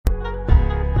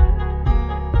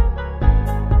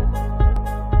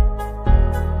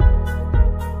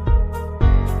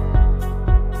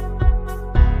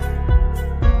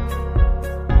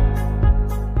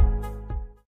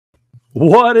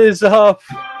What is up,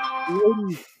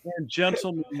 ladies and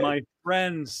gentlemen, my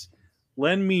friends?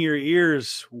 Lend me your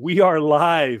ears. We are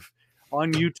live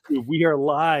on YouTube. We are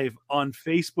live on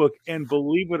Facebook. And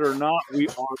believe it or not, we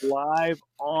are live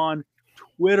on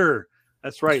Twitter.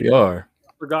 That's right. Yes, we are.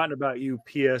 Forgotten about you,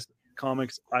 PS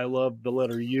Comics. I love the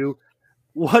letter U.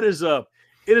 What is up?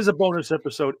 It is a bonus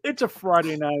episode. It's a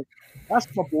Friday night. That's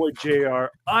my boy JR.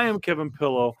 I am Kevin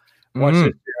Pillow. Watch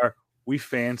this, JR. We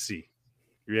fancy.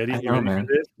 You ready? You ready for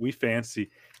this? We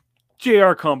fancy.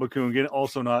 JR Kombakungan,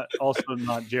 also not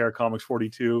JR Comics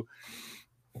 42.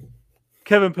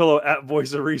 Kevin Pillow at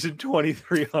Voice of Reason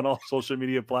 23 on all social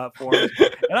media platforms.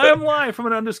 And I am live from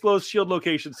an undisclosed shield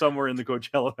location somewhere in the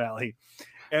Coachella Valley.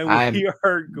 And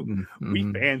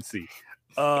we fancy.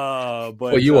 But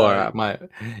well, you are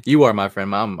my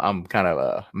friend. I'm kind of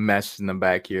a mess in the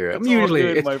back here. I'm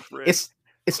usually my friend.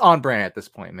 It's on brand at this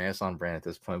point, man. It's on brand at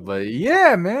this point. But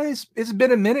yeah, man, it's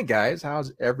been a minute, guys.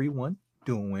 How's everyone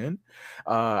doing?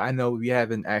 I know we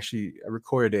haven't actually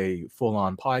recorded a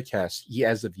full-on podcast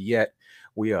as of yet.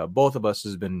 We both of us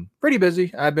has been pretty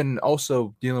busy. I've been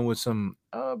also dealing with some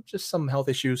just some health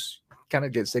issues. Kind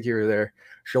of get sick here or there.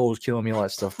 Shoulders killing me, all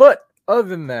that stuff. But other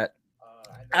than that,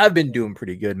 I've been doing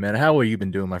pretty good, man. How have you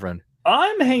been doing, my friend?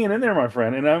 I'm hanging in there, my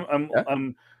friend,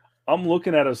 and I'm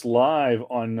looking at us live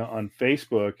on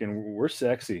Facebook, and we're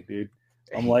sexy, dude.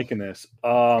 I'm liking this.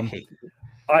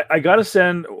 I gotta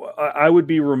send. I would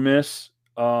be remiss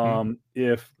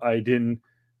if I didn't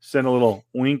send a little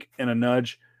wink and a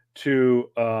nudge to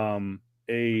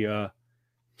a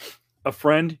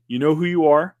friend. You know who you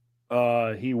are.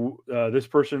 This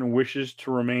person wishes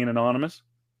to remain anonymous,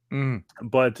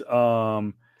 but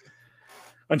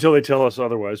until they tell us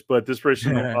otherwise. But this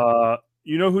person,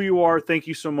 you know who you are. Thank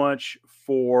you so much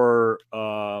for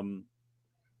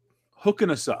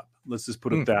hooking us up. Let's just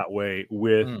put it that way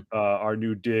with our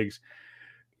new digs.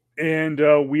 And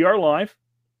we are live.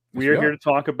 We are here to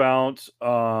talk about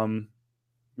the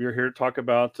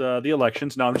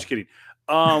elections. No, I'm just kidding.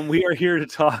 We are here to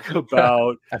talk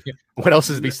about what else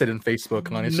is to be said in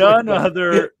Facebook, honestly. None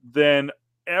other than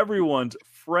everyone's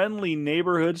friendly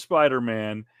neighborhood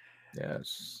Spider-Man.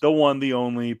 Yes. The one, the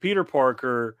only, Peter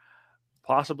Parker,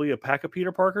 possibly a pack of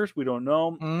Peter Parkers. We don't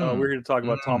know. We're here to talk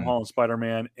about Tom Holland's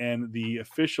Spider-Man and the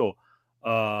official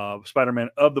Spider-Man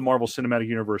of the Marvel Cinematic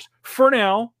Universe. For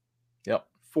now,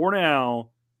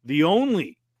 the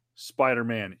only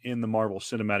Spider-Man in the Marvel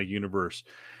Cinematic Universe.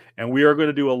 And we are going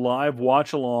to do a live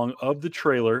watch along of the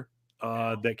trailer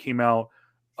that came out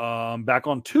back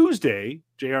on Tuesday.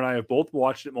 JR and I have both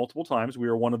watched it multiple times. We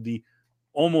are one of the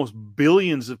almost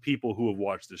billions of people who have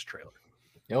watched this trailer.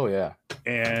 Oh, yeah.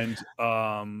 And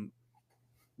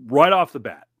right off the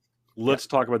bat, let's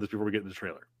talk about this before we get into the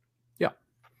trailer. Yeah.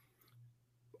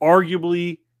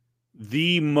 Arguably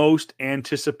the most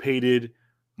anticipated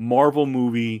Marvel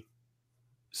movie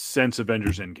since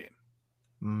Avengers Endgame.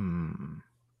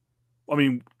 I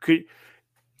mean,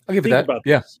 I'll give it that.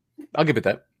 Yeah, I'll give it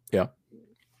that. Yeah.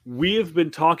 We have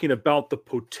been talking about the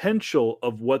potential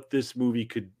of what this movie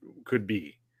could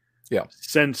be. Yeah.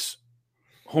 Since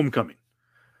Homecoming.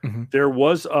 There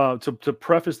was to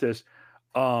preface this,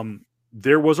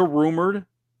 there was a rumored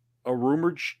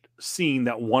scene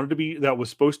that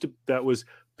was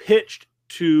pitched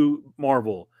to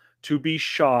Marvel to be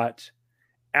shot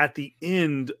at the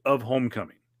end of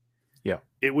Homecoming. Yeah.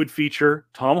 It would feature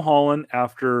Tom Holland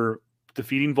after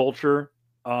defeating Vulture,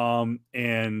 and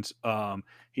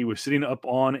he was sitting up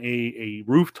on a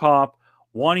rooftop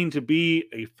wanting to be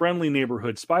a friendly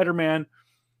neighborhood Spider-Man.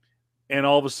 And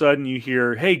all of a sudden you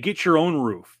hear, hey, get your own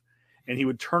roof. And he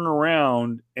would turn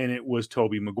around and it was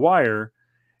Tobey Maguire.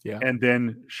 Yeah. And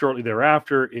then shortly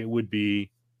thereafter, it would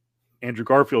be Andrew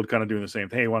Garfield kind of doing the same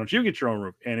thing. Hey, why don't you get your own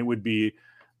roof? And it would be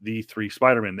the three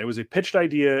Spider-Men. There was a pitched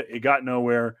idea. It got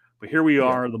nowhere. But here we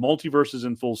are. The multiverse is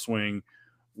in full swing.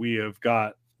 We have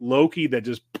got Loki that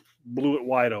just blew it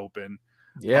wide open.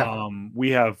 Yeah.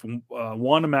 We have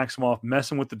Wanda Maximoff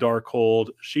messing with the Darkhold.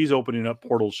 She's opening up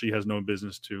portals she has no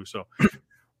business to. So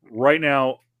right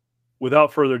now,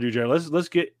 without further ado, Jerry, let's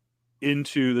get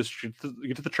into this.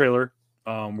 Get to the trailer.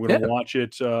 We're gonna watch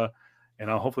it, and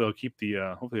hopefully I'll keep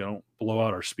the. Hopefully I don't blow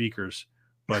out our speakers.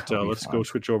 But let's go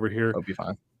switch over here. That'll be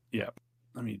fine. Yeah.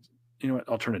 I mean, you know what?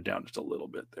 I'll turn it down just a little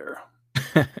bit there.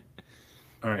 All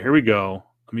right, here we go.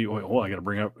 I got to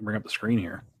bring up the screen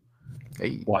here.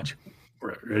 Hey, watch.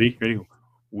 Ready?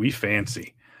 We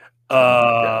fancy.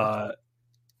 That's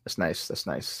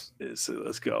nice. So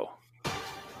let's go.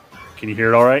 Can you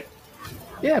hear it all right?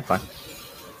 Yeah, fine.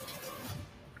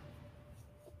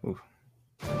 Ooh.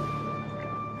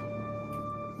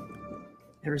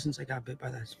 Ever since I got bit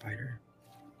by that spider,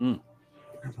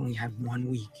 I've only had 1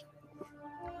 week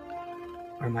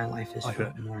where my life has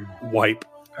felt normal. Wipe.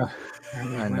 That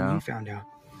was I when know. you found out.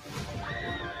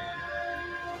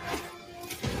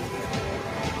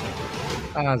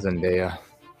 Zendaya.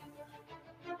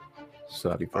 So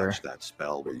that'd be fair. Botched that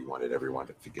spell where you wanted everyone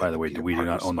to forget. By the way, to be a we do part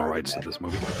not of own the rights to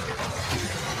Spider-Man. this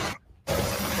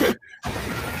movie.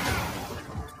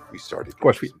 We started. Of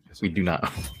course, we do not.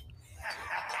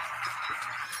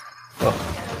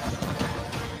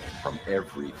 From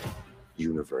every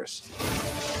universe.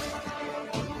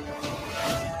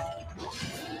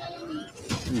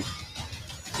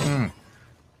 Mm.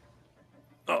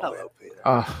 Oh, Hello, Peter.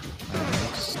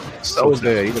 So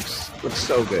good. He looks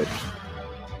so good.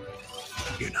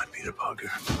 You're not Peter Parker.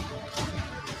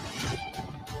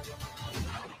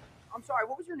 I'm sorry,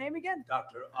 what was your name again?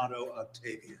 Dr. Otto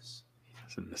Octavius.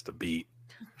 Hasn't missed a beat.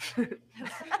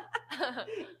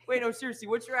 Wait, no, seriously,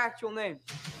 what's your actual name?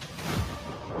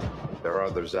 There are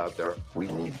others out there. We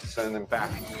need to send them back.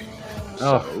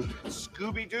 Oh. So,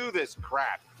 Scooby-Doo this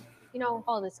crap. You know,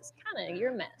 all this is kind of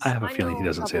your mess. I have a feeling he know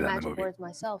doesn't say couple that in the magic movie. words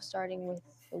myself, starting with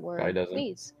the He word doesn't.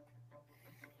 please.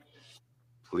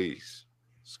 Please,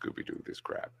 Scooby-Doo this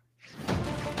crap.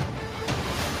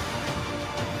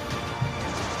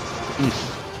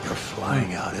 You're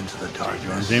flying out into the John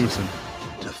darkness Jameson.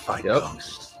 to fight Yep.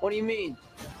 ghosts. What do you mean?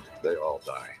 They all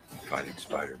die fighting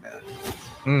Spider-Man.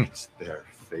 Mm. It's their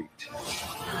fate.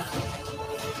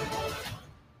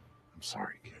 I'm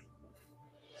sorry, kid.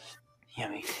 Yeah,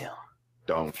 me too.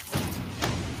 Don't.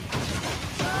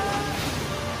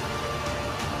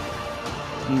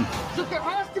 Look, there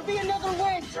has to be another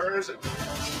way. There isn't.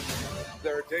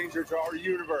 They're a danger to our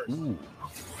universe. Ooh,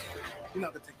 You're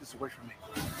not gonna take this away from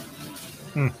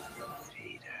me.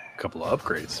 a couple of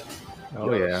upgrades.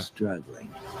 Oh yeah.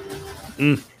 Struggling.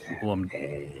 Well,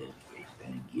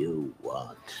 Everything you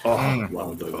want. oh,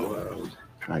 While the world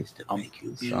tries to make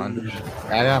you Son.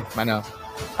 I know.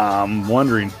 I'm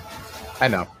wondering. I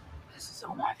know. This is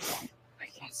all my fault. I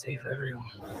can't save everyone.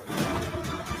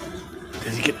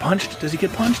 Does he get punched? Does he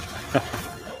get punched?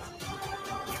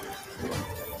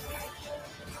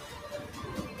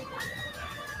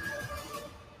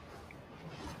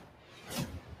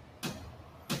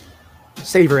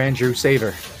 Save her, Andrew. Save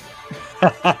her.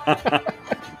 A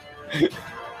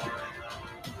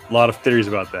lot of theories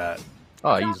about that.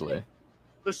 Oh, easily.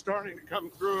 They're starting to come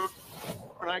through,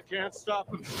 and I can't stop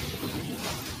them.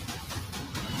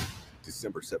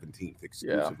 December 17th,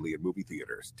 exclusively at movie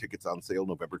theaters. Tickets on sale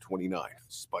November 29th.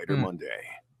 Spider Monday.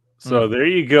 So there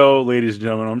you go, ladies and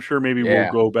gentlemen. I'm sure maybe we'll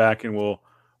Yeah. go back and we'll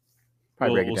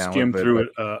Probably break it down a skim little through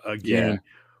bit, it again.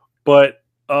 But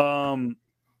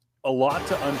a lot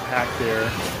to unpack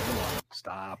there.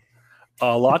 Stop.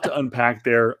 A lot to unpack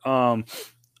there. I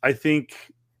think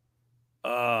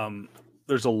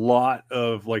there's a lot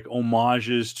of like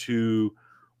homages to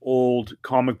old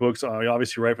comic books.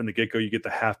 Obviously, right from the get-go, you get the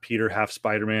half Peter, half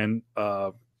Spider-Man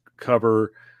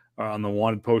cover on the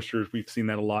wanted posters. We've seen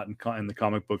that a lot in the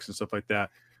comic books and stuff like that.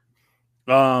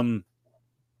 And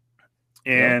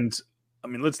I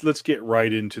mean, let's get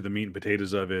right into the meat and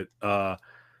potatoes of it.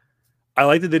 I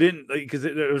like that they didn't, because I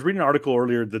was reading an article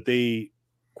earlier that they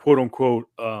quote unquote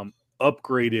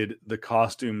upgraded the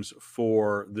costumes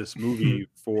for this movie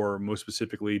for most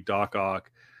specifically Doc Ock,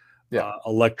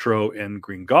 Electro, and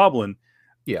Green Goblin.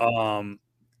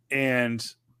 And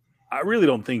I really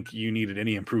don't think you needed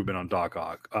any improvement on Doc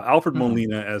Ock. Alfred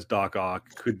Molina as Doc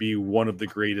Ock could be one of the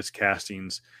greatest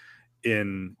castings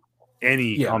in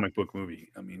any comic book movie.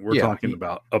 I mean, we're talking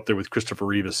about up there with Christopher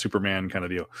Reeve as Superman kind of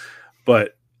deal.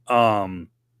 But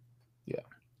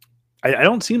I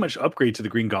don't see much upgrade to the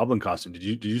Green Goblin costume.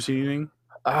 Did you see anything?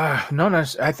 No.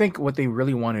 I think what they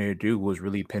really wanted to do was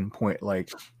really pinpoint like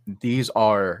these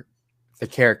are the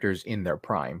characters in their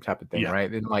prime type of thing,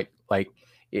 right? And like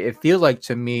it feels like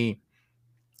to me,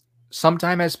 some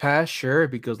time has passed, sure,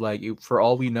 because like for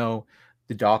all we know,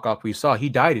 the Doc Ock we saw, he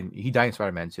died in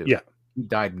Spider-Man 2. Yeah, he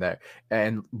died in there,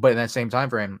 but in that same time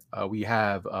frame, we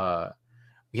have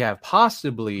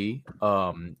possibly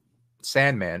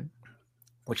Sandman,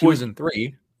 which he was in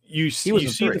 3. You see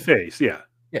the face, yeah.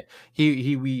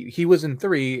 He was in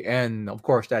 3, and of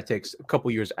course that takes a couple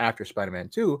years after Spider-Man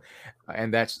 2,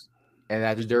 and that's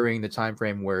during the time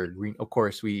frame where of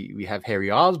course we have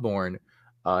Harry Osborn,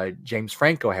 James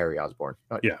Franco Harry Osborn.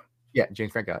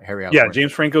 James Franco Harry Osborn. Yeah,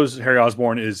 James Franco's Harry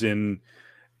Osborn is in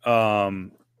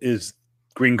is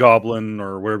Green Goblin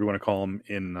or whatever you want to call him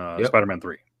in Spider-Man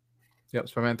 3. Yep,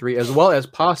 Spider-Man 3, as well as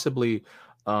possibly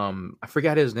I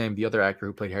forgot his name, the other actor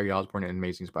who played Harry Osborn in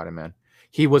Amazing Spider-Man.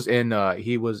 He was in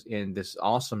this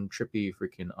awesome trippy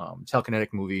freaking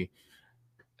telekinetic movie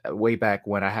way back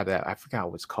when I had that. I forgot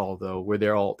what it's called though, where they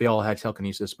all had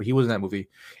telekinesis, but he was in that movie,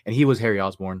 and he was Harry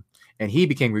Osborn, and he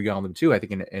became Green Goblin too. I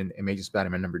think in Amazing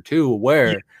Spider-Man #2,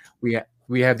 where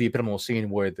we have the epitomal scene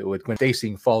where with Gwen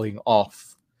Stacy falling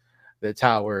off the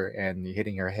tower and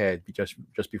hitting her head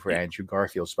just before Andrew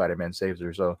Garfield Spider-Man saves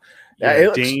her. So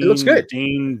it looks good.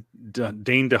 Dane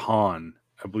DeHaan,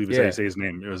 I believe is how you say his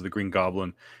name. It was the Green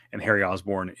Goblin and Harry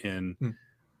Osborn in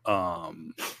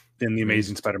the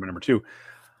Amazing Spider-Man #2.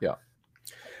 Yeah.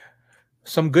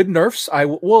 Some good nerfs.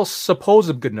 Well,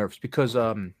 supposed good nerfs because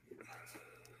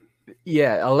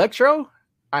Electro.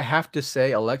 I have to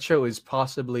say, Electro is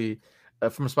possibly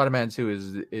from Spider-Man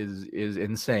 2 is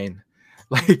insane.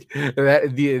 Like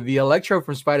that, the Electro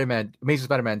from Amazing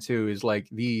Spider-Man 2 is like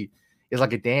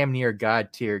a damn near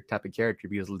god tier type of character,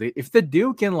 because if the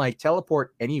dude can like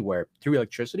teleport anywhere through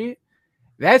electricity,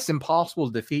 that's impossible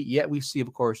to defeat. Yet we see,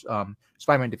 of course,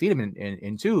 Spider-Man defeat him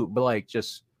in 2, but like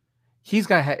just he's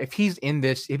gonna have, if he's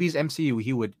MCU,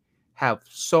 he would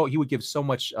give so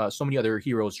many other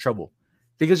heroes trouble.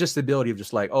 Because just the ability of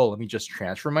just like, oh, let me just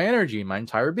transfer my energy, my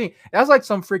entire being. That's like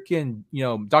some freaking,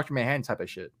 Dr. Manhattan type of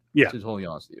shit. Yeah. To be totally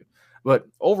honest with you. But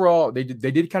overall, they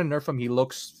did kind of nerf him. He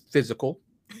looks physical.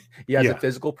 He has a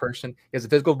physical person. He has a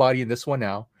physical body in this one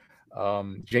now.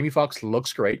 Jamie Foxx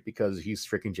looks great because he's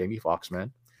freaking Jamie Foxx,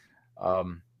 man.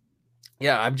 I'm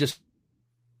just.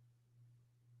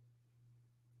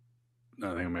 I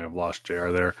think I may have lost JR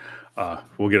there.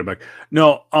 We'll get it back.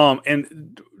 No,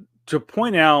 and to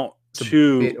point out a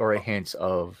bit or a hint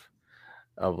of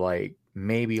like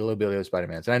maybe a little bit of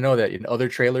Spider-Man's. And I know that in other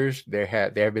trailers there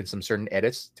have been some certain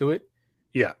edits to it.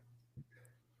 Yeah.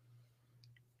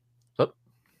 So,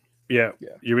 yeah.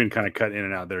 You've been kind of cut in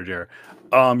and out there, Jared.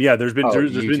 There's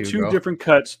been two different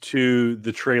cuts to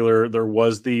the trailer. There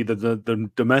was the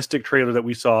domestic trailer that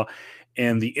we saw,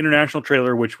 and the international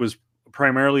trailer, which was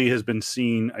primarily has been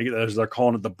seen as they're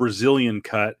calling it the Brazilian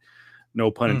cut. No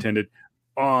pun intended.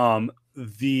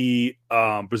 The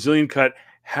Brazilian cut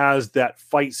has that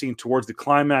fight scene towards the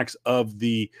climax of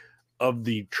the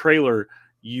trailer.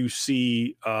 You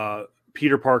see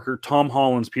Peter Parker, Tom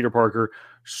Holland's Peter Parker,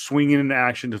 swinging into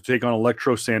action to take on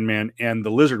Electro, Sandman, and the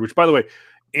Lizard, which, by the way,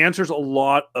 answers a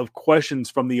lot of questions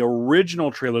from the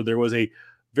original trailer. There was a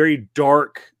very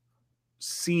dark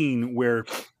scene where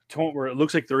it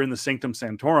looks like they're in the Sanctum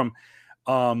Sanctorum,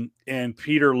 and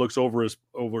Peter looks over his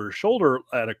shoulder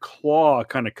at a claw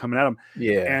kind of coming at him.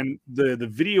 Yeah. And the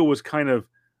video was kind of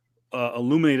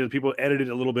illuminated. People edited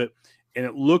it a little bit, and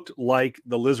it looked like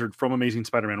the Lizard from Amazing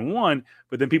Spider-Man 1.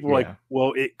 But then people were like,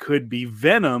 well, it could be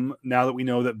Venom, now that we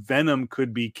know that Venom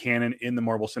could be canon in the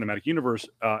Marvel Cinematic Universe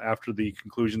after the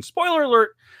conclusion, spoiler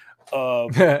alert,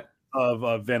 of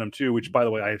Venom 2, which, by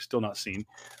the way, I have still not seen.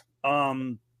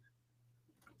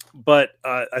 But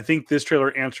I think this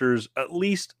trailer answers at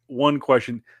least one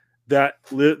question. That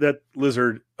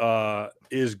Lizard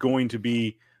is going to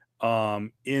be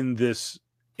in this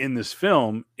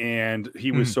film, and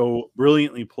he was so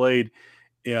brilliantly played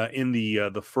in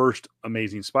the first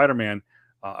Amazing Spider-Man.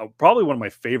 Probably one of my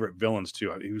favorite villains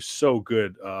too. He was so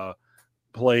good.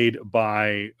 Played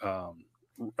by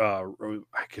I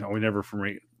can always never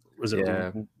from. Was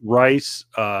it Rice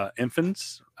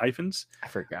Ifans? I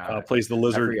forgot. Plays the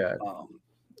Lizard.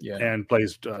 And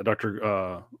plays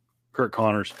Dr. Kurt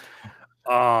Connors.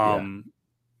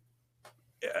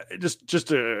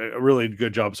 Just a really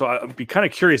good job. So I'd be kind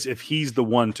of curious if he's the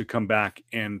one to come back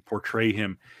and portray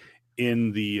him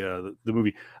in the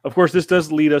movie. Of course, this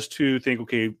does lead us to think,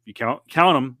 okay, you count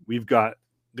them. We've got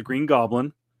the Green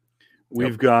Goblin.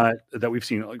 We've got that we've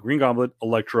seen Green Goblin,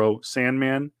 Electro,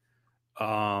 Sandman,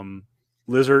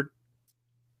 Lizard,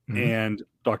 and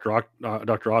Dr.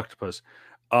 Octopus.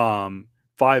 5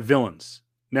 villains.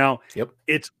 Now,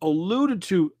 it's alluded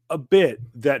to a bit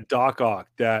that Doc Ock,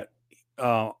 that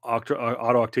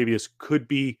Otto Octavius could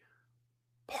be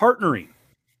partnering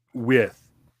with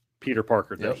Peter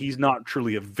Parker, that he's not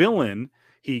truly a villain.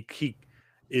 He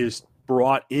is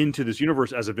brought into this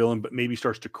universe as a villain, but maybe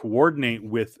starts to coordinate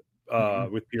with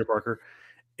Peter Parker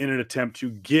in an attempt to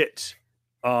get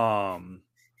the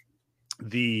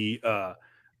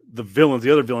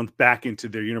other villains back into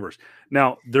their universe.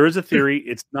 Now, there is a theory,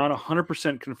 it's not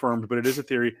 100% confirmed, but it is a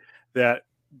theory that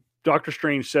Doctor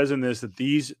Strange says in this that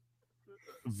these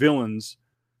villains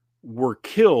were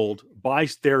killed by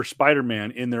their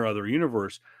Spider-Man in their other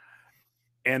universe,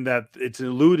 and that it's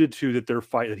alluded to that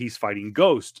that he's fighting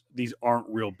ghosts. These aren't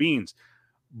real beings.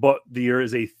 But there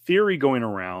is a theory going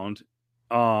around,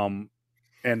 and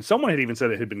someone had even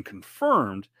said it had been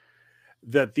confirmed,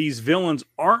 that these villains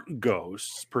aren't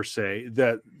ghosts per se,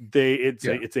 that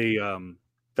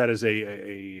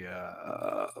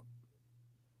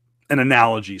an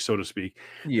analogy, so to speak,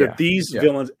 Yeah. that these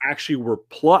villains actually were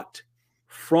plucked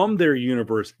from their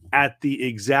universe at the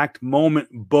exact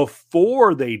moment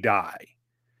before they die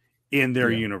in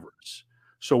their universe.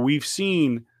 So we've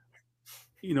seen,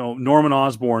 Norman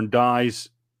Osborn dies,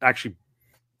 actually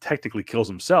technically kills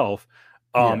himself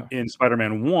in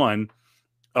Spider-Man 1.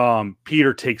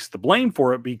 Peter takes the blame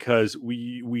for it because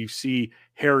we see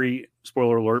Harry,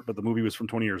 spoiler alert, but the movie was from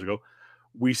 20 years ago.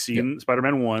 We see in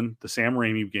Spider-Man 1, the Sam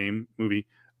Raimi movie,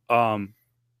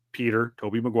 Peter,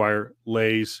 Tobey Maguire,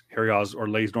 lays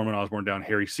Norman Osborn down.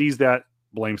 Harry sees that,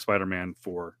 blames Spider-Man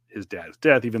for his dad's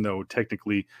death, even though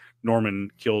technically Norman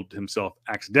killed himself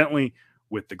accidentally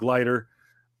with the glider.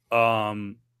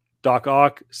 Doc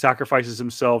Ock sacrifices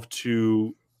himself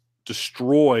to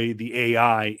destroy the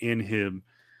AI in him.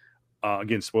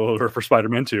 Again, spoiler alert for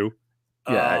Spider-Man 2.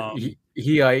 Yeah,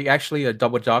 he actually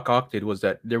double Doc Ock did was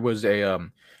that there was a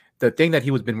the thing that he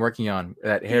was been working on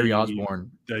that Harry Osborn,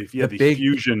 the big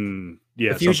fusion,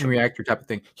 the fusion reactor type of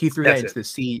thing. He threw that into the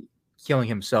sea, killing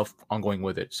himself ongoing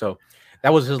with it. So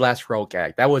that was his last heroic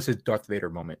act. That was his Darth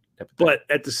Vader moment. But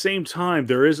at the same time,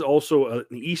 there is also an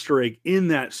Easter egg in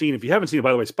that scene. If you haven't seen it,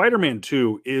 by the way, Spider-Man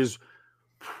 2 is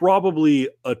probably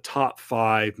a top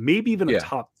 5, maybe even a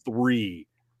top 3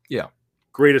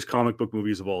 greatest comic book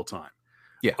movies of all time.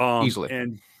 Yeah, easily.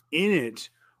 And in it,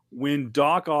 when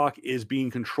Doc Ock is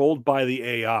being controlled by the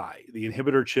AI, the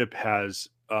inhibitor chip has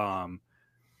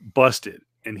busted,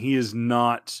 and he is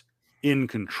not in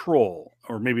control,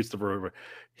 or maybe it's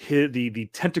the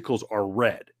tentacles are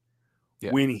red.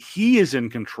 Yeah. When he is in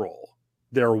control,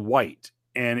 they're white,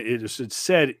 and it's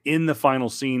said in the final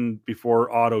scene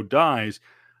before Otto dies,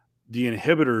 the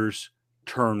inhibitors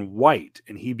turn white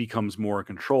and he becomes more in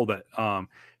control. That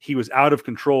he was out of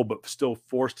control but still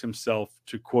forced himself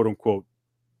to quote unquote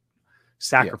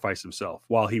sacrifice himself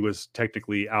while he was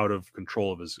technically out of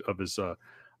control of his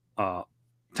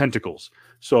tentacles.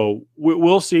 So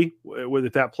we'll see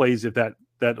if that plays, if that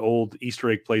old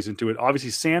Easter egg plays into it.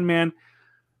 Obviously Sandman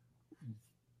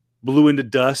blew into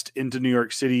dust into New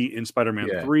York City in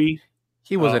Spider-Man 3.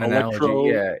 He was an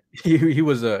analogy. Yeah, he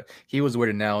was a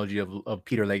weird analogy of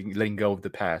Peter letting go of the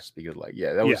past, because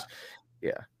that was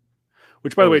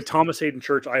Which, by the way, Thomas Hayden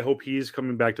Church, I hope he's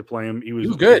coming back to play him. He was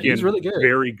good. Again, he's really good.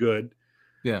 Very good.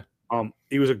 Yeah.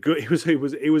 He was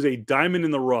a diamond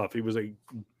in the rough. He was a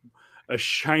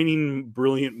shining,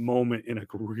 brilliant moment in a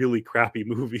really crappy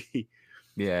movie.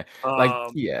 Yeah. I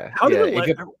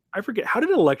forget, how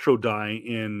did Electro die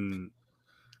in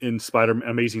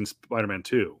Amazing Spider-Man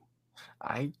 2?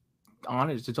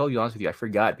 To tell you honest with you, I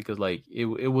forgot, because it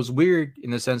was weird in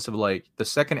the sense of the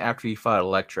second after he fought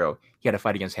Electro, he had to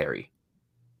fight against Harry.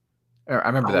 I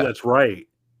remember that. That's right.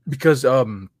 Because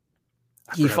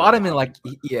he fought him in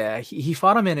he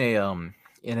fought him in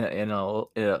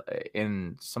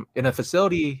a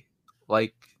facility,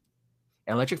 an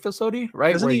electric facility,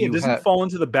 right? Doesn't he fall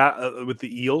into the bat with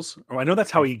the eels? Oh, I know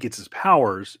that's how he gets his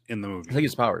powers in the movie. I think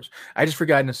his powers. I just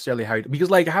forgot necessarily how because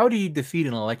how do you defeat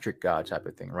an electric god type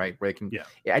of thing, right? Where it can,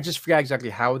 I just forgot exactly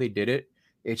how they did it.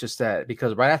 It's just that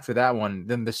because right after that one,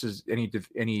 then this is any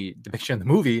depiction of the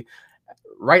movie.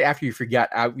 Right after we forget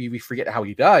how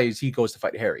he dies, he goes to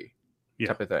fight Harry,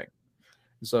 type of thing.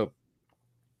 So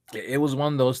it was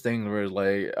one of those things where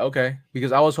it's okay,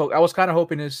 because I was kind of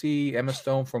hoping to see Emma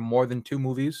Stone for more than 2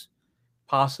 movies,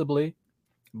 possibly,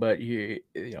 but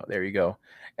there you go.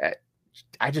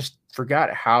 I just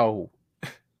forgot how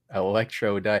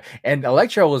Electro died, and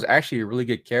Electro was actually a really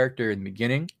good character in the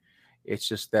beginning. It's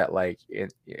just that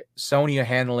Sony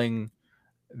handling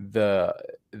the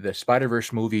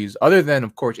Spider-Verse movies, other than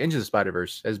of course Into the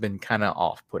Spider-Verse, has been kind of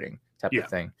off-putting type of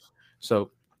thing.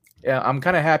 So I'm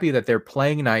kind of happy that they're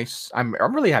playing nice. I'm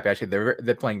really happy actually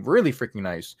they're playing really freaking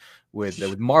nice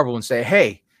with Marvel and say,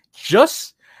 hey,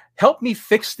 just help me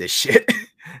fix this shit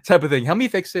type of thing. Help me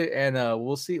fix it, and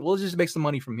we'll see. We'll just make some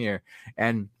money from here.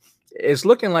 And it's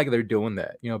looking like they're doing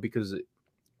that, because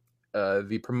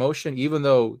the promotion, even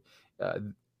though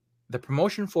the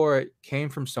promotion for it came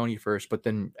from Sony first, but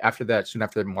then after that, soon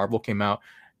after Marvel came out,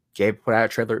 put out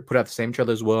the same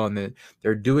trailer as well, and then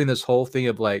they're doing this whole thing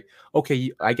of okay,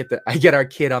 I get our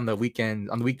kid on the weekend,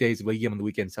 on the weekdays, we get him on the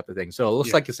weekends type of thing. So it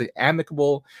looks like it's an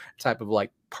amicable type of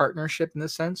partnership in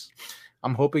this sense.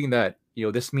 I'm hoping that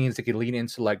this means they can lean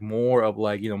into more of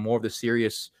more of the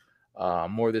serious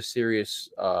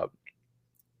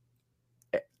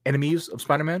enemies of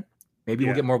Spider-Man. Maybe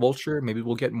we'll get more Vulture. Maybe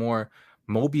we'll get more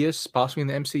Mobius, possibly in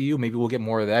the MCU. Maybe we'll get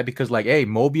more of that, because hey,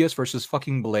 Mobius versus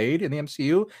fucking Blade in the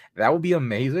MCU, that would be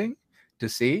amazing to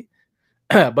see.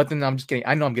 But then I'm just getting.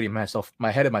 I know I'm getting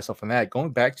my head of myself on that.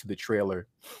 Going back to the trailer,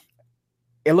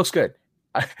 it looks good.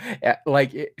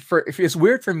 If it's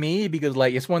weird for me because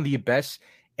like it's one of the best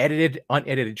edited,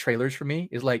 unedited trailers for me.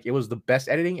 Is like it was the best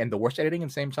editing and the worst editing at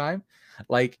the same time.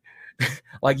 Like,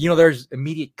 there's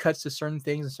immediate cuts to certain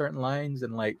things and certain lines,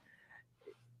 and like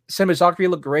cinematography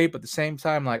looked great, but at the same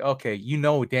time, like, okay,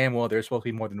 damn well there's supposed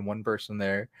to be more than one person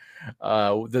there.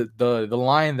 The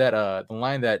line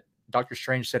that Doctor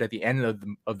Strange said at the end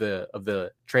of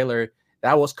the trailer,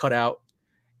 that was cut out.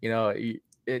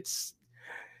 It's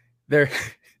they're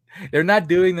they're not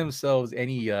doing themselves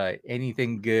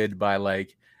anything good by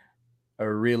like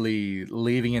really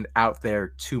leaving it out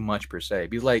there too much per se.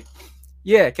 Because like,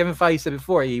 yeah, Kevin Feige said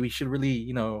before, we should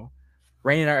really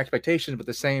rein in our expectations, but at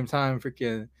the same time,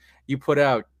 freaking, you put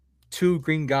out 2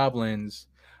 Green Goblins,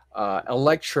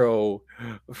 Electro,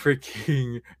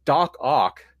 freaking Doc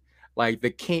Ock, like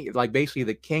the king, like basically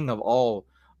the king of all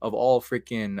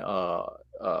freaking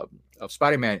of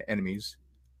Spider-Man enemies,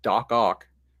 Doc Ock.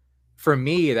 For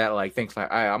me, that like thinks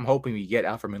like I'm hoping we get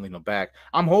Alfred Molina back.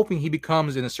 I'm hoping he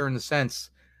becomes, in a certain sense,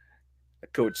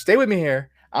 Coach, stay with me here.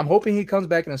 I'm hoping he comes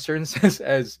back in a certain sense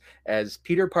as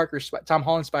Peter Parker, Tom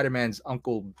Holland, Spider-Man's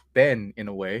Uncle Ben, in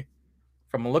a way,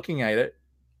 from looking at it,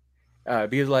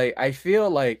 because like I feel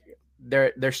like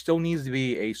there still needs to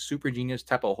be a super genius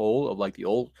type of hole of like the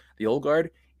old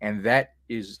guard, and that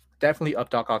is definitely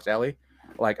up Doc Ock's alley.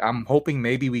 Like I'm hoping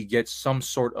maybe we get some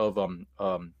sort of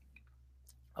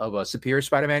a superior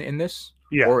Spider-Man in this,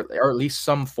 or at least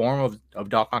some form of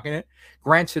Doc Ock in it.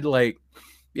 Granted, like,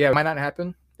 yeah, it might not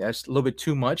happen. That's a little bit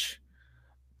too much,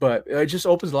 but it just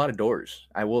opens a lot of doors.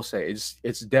 I will say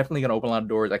it's definitely gonna open a lot of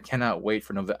doors. I cannot wait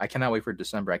for November. I cannot wait for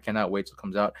December. I cannot wait till it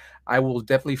comes out. I will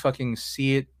definitely fucking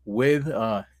see it with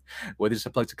this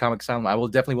applies to Comic Asylum. I will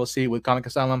definitely see it with Comic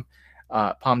Asylum,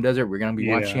 Palm Desert. We're gonna be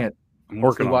watching it. I'm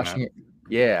working on watching it.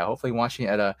 Yeah, hopefully watching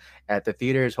it at the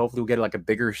theaters. Hopefully we'll get like a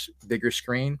bigger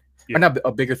screen. Or not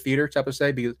a bigger theater type of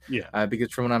say,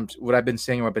 because from what I've been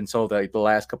seeing or I've been told, that the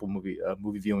last couple movie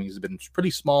viewings has been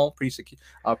pretty small,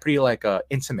 pretty like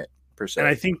intimate per se. And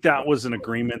I think that was an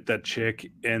agreement that Chick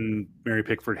and Mary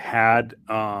Pickford had.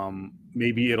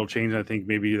 Maybe it'll change. I think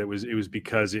maybe it was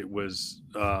because it was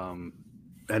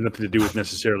had nothing to do with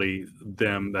necessarily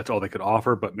them. That's all they could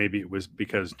offer, but maybe it was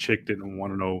because Chick didn't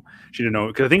want to know. She didn't know,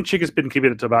 because I think Chick has been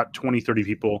keeping it to about 20-30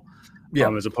 people.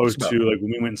 As opposed to like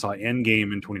when we went and saw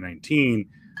Endgame in 2019,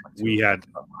 we had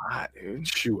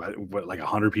like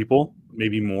 100 people,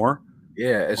 maybe more.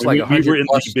 Yeah, it's like we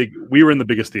were in the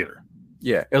biggest theater.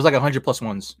 Yeah, it was like 100 plus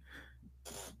ones.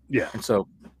 Yeah, and so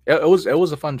it was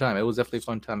a fun time. It was definitely a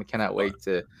fun time. I cannot wait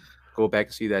to go back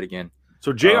and see that again.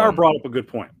 So JR brought up a good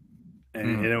point,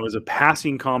 and it was a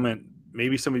passing comment.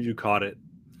 Maybe some of you caught it,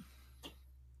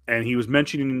 and he was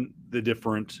mentioning the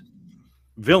different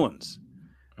villains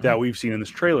that we've seen in this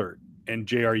trailer. And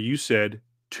JR, you said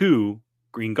 2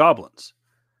 Green Goblins.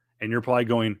 And you're probably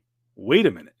going, wait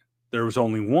a minute, there was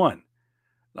only one.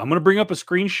 I'm going to bring up a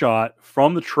screenshot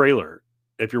from the trailer.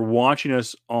 If you're watching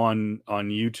us on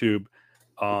YouTube,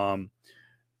 you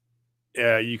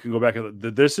can go back.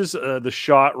 This is the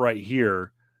shot right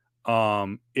here.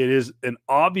 It is an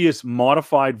obvious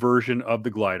modified version of the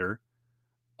glider.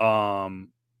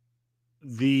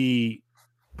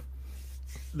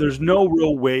 There's no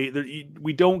real way that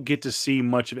we don't get to see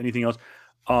much of anything else.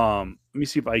 Let me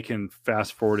see if I can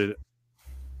fast forward it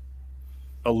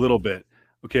a little bit.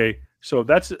 Okay, so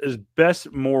that's as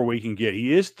best more we can get.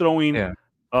 He is throwing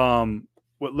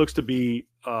what looks to be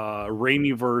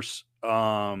Raimi-verse,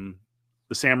 the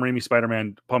Sam Raimi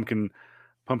Spider-Man pumpkin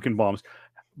bombs.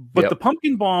 But the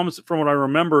pumpkin bombs, from what I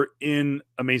remember in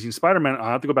Amazing Spider-Man,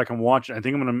 I have to go back and watch it. I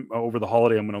think I'm going to, over the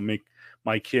holiday, I'm going to make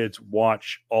my kids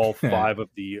watch all 5 of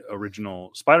the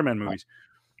original Spider-Man movies.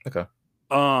 Okay.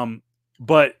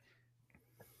 But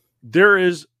there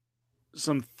is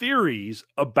some theories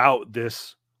about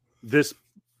this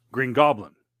Green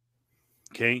Goblin.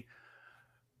 Okay.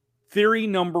 Theory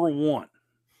number 1.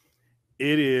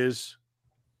 It's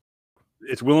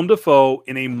Willem Dafoe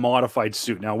in a modified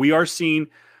suit. Now we are seeing,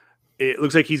 it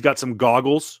looks like he's got some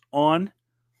goggles on.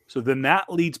 So then that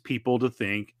leads people to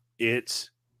think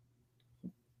it's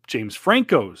James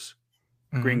Franco's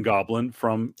Green Goblin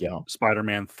from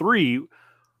Spider-Man 3,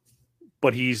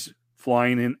 but he's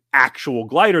flying an actual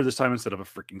glider this time instead of a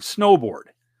freaking snowboard.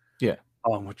 Yeah.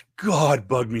 Which God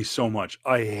bugged me so much.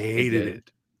 I hated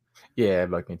it. Yeah,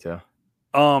 it bugged me too.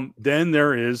 Then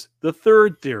there is the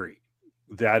third theory,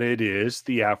 that it is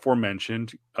the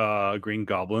aforementioned Green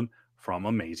Goblin from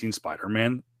Amazing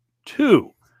Spider-Man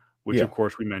 2, which of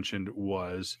course we mentioned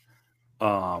was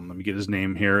let me get his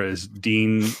name here, is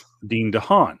Dean Dean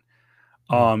DeHaan.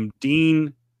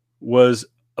 Dean was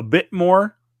a bit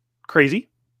more crazy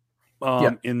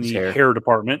in the hair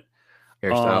department.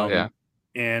 Hairstyle,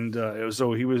 And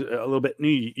so he was a little bit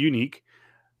unique.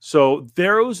 So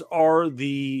those are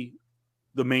the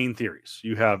main theories.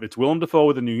 You have it's Willem Dafoe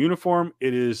with a new uniform.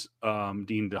 It is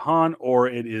Dean DeHaan, or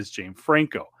it is James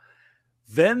Franco.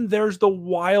 Then there's the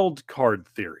wild card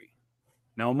theory.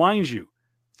 Now, mind you,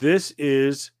 this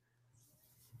is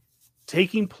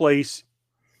taking place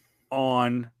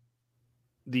on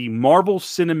the Marvel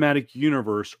Cinematic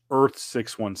Universe Earth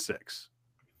 616.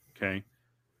 Okay.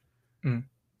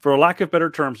 For lack of better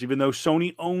terms, even though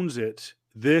Sony owns it,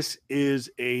 this is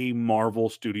a Marvel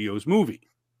Studios movie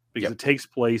because it takes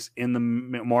place in the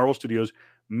Marvel Studios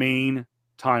main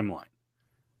timeline.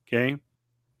 Okay.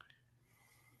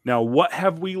 Now, what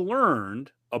have we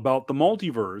learned about the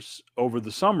multiverse over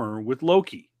the summer with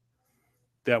Loki?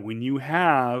 That when you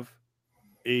have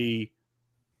a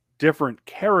different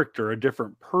character, a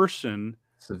different person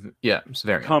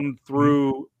come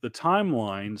through the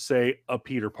timeline, say a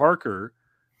Peter Parker,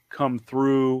 come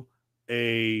through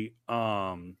a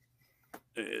into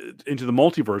the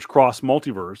multiverse, cross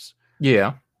multiverse.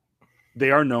 Yeah.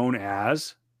 They are known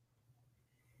as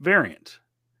variant.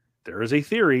 There is a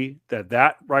theory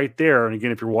that right there, and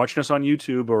again, if you're watching us on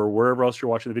YouTube or wherever else you're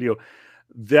watching the video,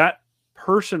 that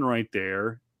person right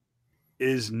there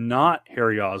is not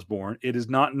Harry Osborn. It is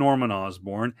not Norman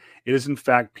Osborn. It is in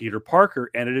fact Peter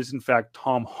Parker, and it is in fact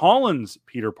Tom Holland's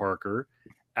Peter Parker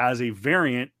as a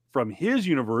variant from his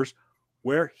universe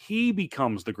where he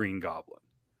becomes the Green Goblin.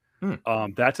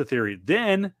 That's a theory.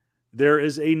 Then there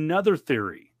is another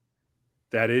theory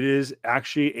that it is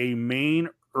actually a main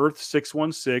Earth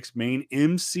 616, main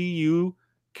MCU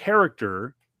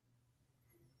character.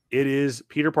 It is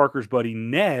Peter Parker's buddy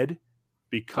Ned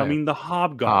becoming the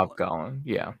Hobgoblin.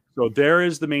 Yeah. So there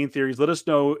is the main theories. Let us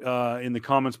know in the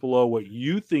comments below what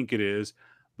you think it is.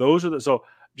 Those are so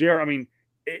JR, I mean,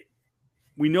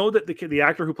 we know that the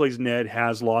actor who plays Ned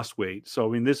has lost weight. So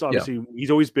I mean, this obviously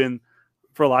he's always been,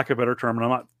 for lack of a better term, and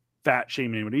I'm not fat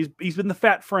shaming him, but he's been the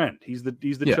fat friend. He's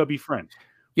the chubby friend.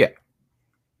 Yeah.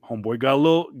 Homeboy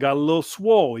got a little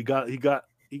swole. He got a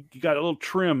little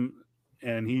trim,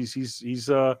 and he's ready to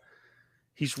go.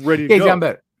 He's gotten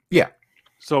better. Yeah.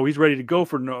 So he's ready to go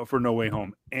for No Way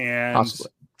Home, and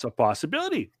Possibly. It's a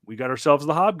possibility. We got ourselves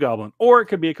the Hobgoblin, or it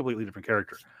could be a completely different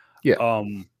character. Yeah.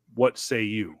 What say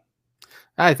you?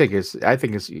 I think it's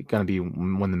going to be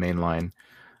one of the main line.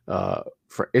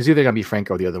 It's either going to be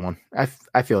Franco or the other one. I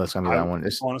feel it's going to be that one.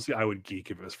 Honestly, I would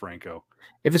geek if it was Franco.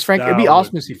 If it's Franco, it'd be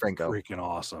awesome to see Franco. Freaking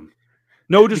awesome.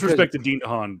 No disrespect to Dean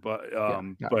DeHaan, but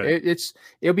but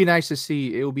it'll be nice to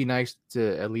see. It will be nice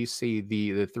to at least see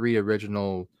the three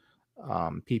original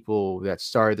people that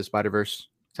started the Spider-Verse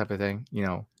type of thing. You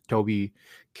know, Toby,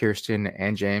 Kirsten,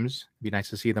 and James. It'd be nice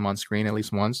to see them on screen at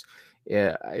least once.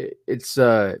 Yeah, it's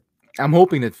I'm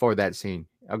hoping that for that scene.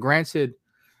 Granted,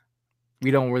 we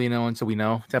don't really know until we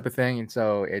know type of thing, and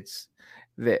so it's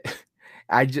that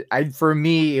for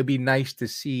me, it'd be nice to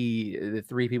see the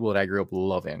three people that I grew up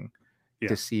loving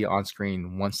to see on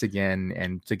screen once again,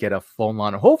 and to get a full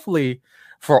on. Hopefully,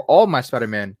 for all my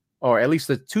Spider-Man, or at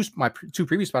least my two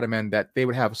previous Spider-Man, that they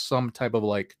would have some type of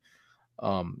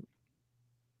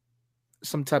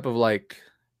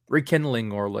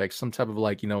rekindling, or like some type of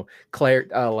what's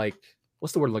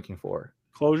the word I'm looking for?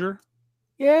 Closure.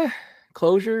 Yeah.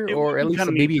 Closure, or at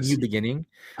least maybe a new beginning.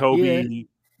 Toby,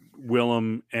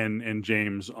 Willem, and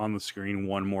James on the screen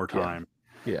one more time.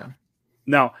 Yeah.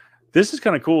 Now, this is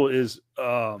kind of cool. Is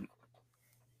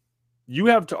you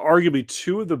have to arguably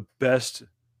two of the best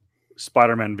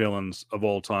Spider-Man villains of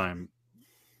all time.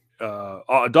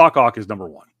 Doc Ock is number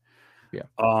one. Yeah.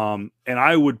 And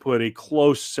I would put a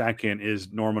close second is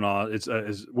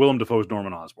is Willem Dafoe's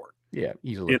Norman Osborn. Yeah,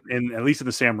 easily. In at least in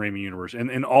the Sam Raimi universe,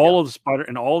 and in all of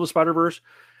the Spider-Verse,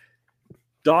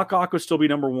 Doc Ock would still be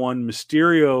number one.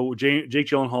 Mysterio, Jake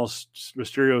Gyllenhaal's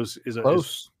Mysterio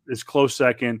is close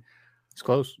second. It's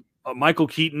close. Michael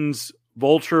Keaton's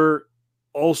Vulture,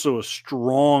 also a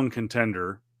strong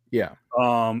contender. Yeah.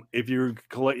 If you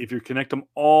connect them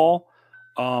all,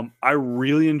 I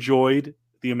really enjoyed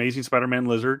the Amazing Spider-Man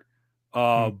Lizard.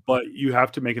 But you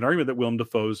have to make an argument that Willem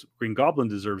Dafoe's Green Goblin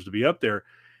deserves to be up there.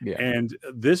 Yeah. And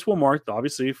this will mark,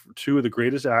 obviously, two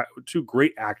great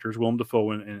actors, Willem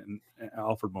Dafoe and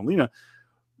Alfred Molina.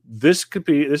 This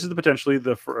is potentially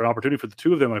an opportunity for the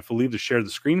two of them, I believe, to share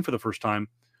the screen for the first time.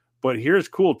 But here's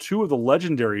cool: two of the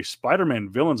legendary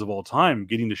Spider-Man villains of all time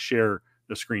getting to share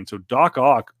the screen. So Doc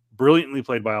Ock, brilliantly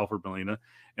played by Alfred Molina,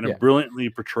 and a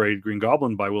brilliantly portrayed Green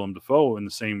Goblin by Willem Dafoe in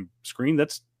the same screen.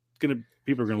 That's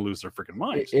people are gonna lose their freaking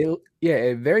minds.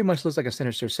 It very much looks like a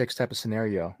Sinister Six type of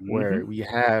scenario where Mhm. we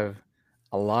have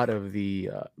a lot of the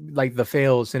like the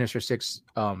failed Sinister Six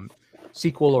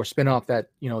sequel or spinoff that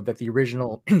that the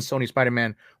original Sony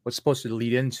Spider-Man was supposed to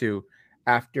lead into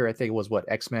after I think it was what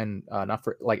X-Men not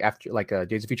for like after like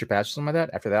Days of Future Past or something like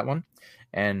that after that one,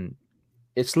 and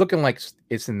it's looking like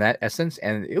it's in that essence,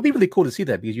 and it'll be really cool to see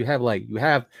that because you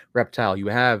have Reptile, you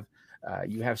have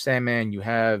Sandman, you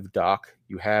have Doc,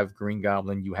 you have Green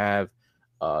Goblin, you have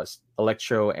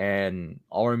Electro, and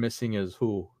all we're missing is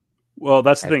who? Well,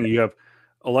 that's the I thing. think. You have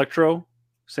Electro, Yeah,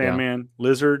 Sandman,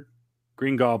 Lizard,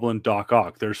 Green Goblin, Doc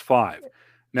Ock. There's 5. there's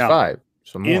Now, 5.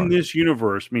 Some in more. this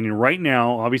universe, meaning right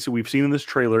now, obviously we've seen in this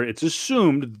trailer, it's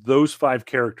assumed those 5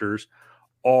 characters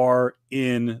are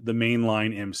in the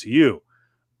mainline MCU.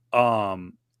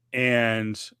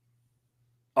 And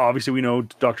obviously we know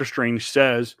Doctor Strange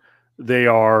says they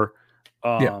are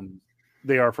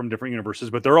they are from different universes,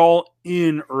 but they're all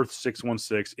in Earth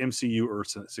 616, MCU Earth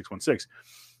 616.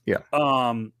 Yeah.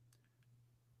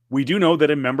 We do know that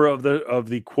a member of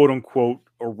the quote unquote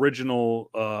original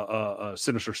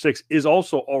Sinister Six is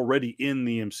also already in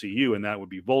the MCU, and that would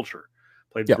be Vulture,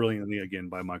 played brilliantly again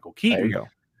by Michael Keaton. There you go.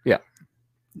 Yeah.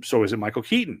 So is it Michael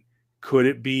Keaton?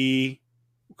 Could we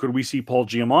see Paul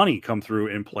Giamatti come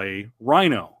through and play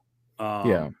Rhino?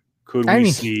 Could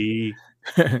we see?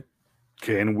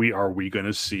 Are we going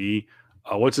to see?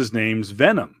 What's his name's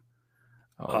Venom?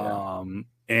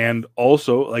 And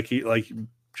also, like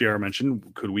JR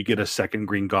mentioned, could we get a second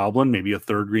Green Goblin? Maybe a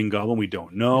third Green Goblin? We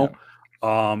don't know.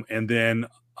 And then,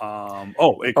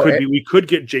 we could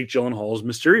get Jake Gyllenhaal's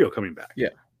Mysterio coming back. Yeah,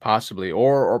 possibly,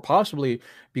 or possibly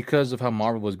because of how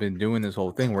Marvel has been doing this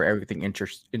whole thing where everything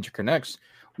interconnects.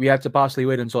 We have to possibly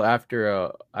wait until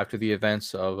after the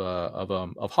events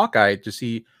of Hawkeye to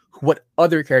see what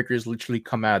other characters literally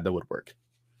come out of the woodwork,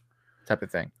 type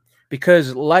of thing.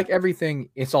 Because like everything,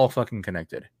 it's all fucking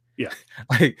connected. Yeah,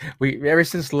 like we ever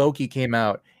since Loki came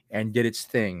out and did its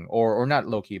thing, or not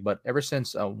Loki, but ever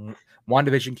since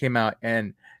WandaVision came out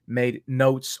and made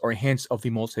notes or hints of the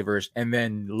multiverse, and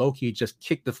then Loki just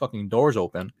kicked the fucking doors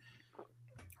open.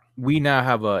 We now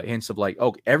have hints of like,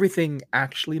 oh, everything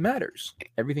actually matters.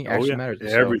 Everything actually matters.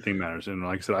 Everything matters. And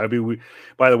like I said,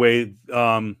 by the way,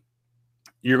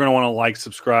 you're going to want to like,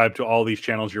 subscribe to all these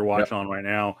channels you're watching on right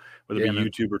now, whether it be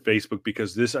YouTube or Facebook,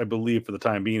 because this, I believe, for the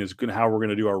time being, is how we're going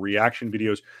to do our reaction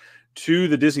videos to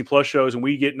the Disney Plus shows. And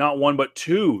we get not 1, but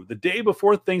 2 the day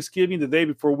before Thanksgiving, the day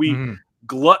before we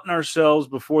glutton ourselves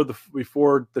before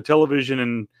the television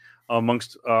and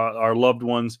amongst our loved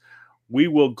ones. We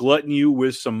will glutton you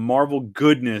with some Marvel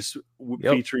goodness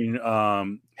featuring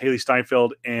Haley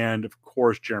Steinfeld and, of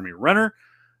course, Jeremy Renner,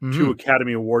 2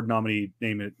 Academy Award nominated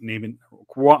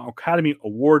Academy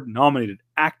Award nominated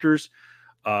actors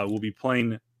will be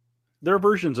playing their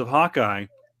versions of Hawkeye.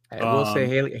 I will say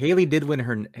Haley did win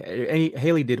her.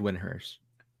 Haley did win hers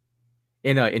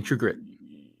in True Grit.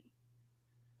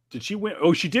 Did she win?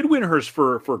 Oh, she did win hers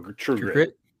for True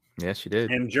Grit. Yes, she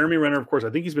did. And Jeremy Renner, of course, I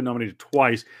think he's been nominated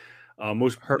twice.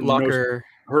 Hurt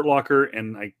Locker,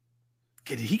 and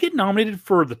did he get nominated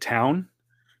for The Town?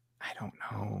 I don't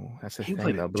know. That's the he thing.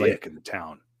 Played a dick in The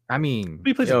Town. I mean,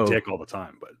 he plays a dick all the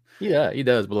time, but yeah, he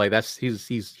does. But like,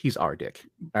 he's our dick.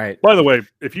 All right. By the way,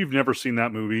 if you've never seen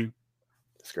that movie,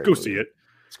 go see it.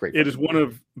 It's great. It is one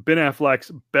of Ben Affleck's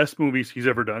best movies he's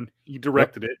ever done. He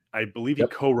directed it. I believe he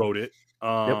co-wrote it.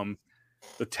 The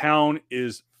Town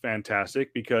is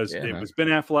fantastic because it was Ben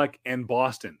Affleck and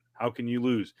Boston. How can you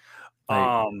lose?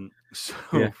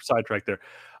 Sidetrack there.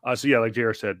 Like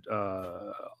JR said,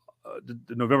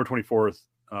 November 24th,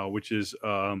 which is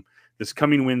this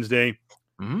coming Wednesday,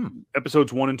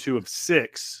 episodes 1 and 2 of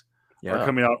 6 are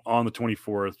coming out on the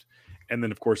 24th. And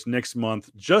then, of course, next month,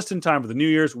 just in time for the New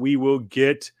Year's, we will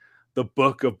get the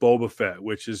Book of Boba Fett,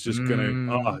 which is just going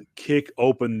to kick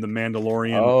open the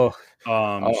Mandalorian.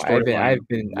 I've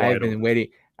been waiting.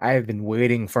 I have been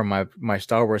waiting for my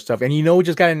Star Wars stuff. And you know what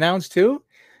just got announced too?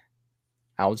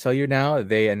 I'll tell you now.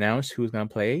 They announced who's going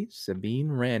to play Sabine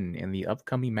Wren in the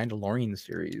upcoming Mandalorian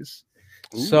series.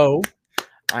 Ooh. So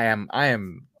I'm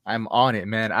on it,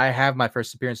 man. I have my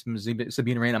first appearance from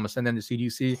Sabine Wren. I'm gonna send them to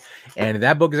CGC, and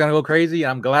that book is gonna go crazy.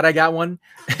 I'm glad I got one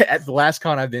at the last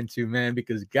con I've been to, man,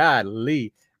 because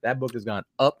godly, that book has gone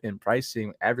up in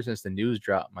pricing ever since the news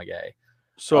dropped, my guy.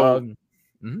 So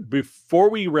before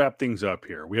we wrap things up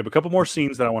here, we have a couple more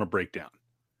scenes that I want to break down.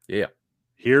 Yeah.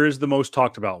 Here is the most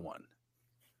talked about one.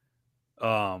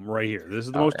 Right here. This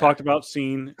is the most talked about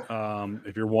scene.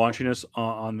 If you're watching us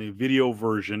on the video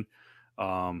version,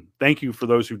 thank you for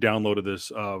those who downloaded this,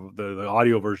 the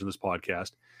audio version of this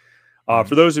podcast.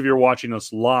 For those of you who are watching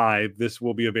us live, this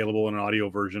will be available in an audio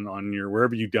version on your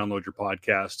wherever you download your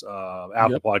podcast,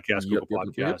 Apple Podcasts, Google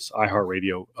Podcasts,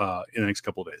 iHeartRadio, in the next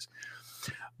couple of days.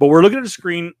 But we're looking at a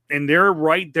screen, and there,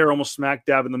 right there, almost smack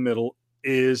dab in the middle,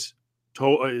 is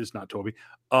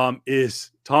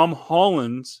is Tom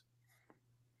Holland's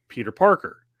Peter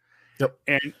Parker. Yep.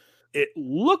 And it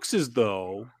looks as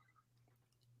though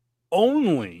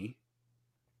only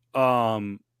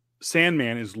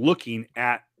Sandman is looking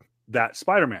at that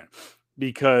Spider-Man,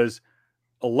 because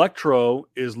Electro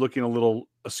is looking a little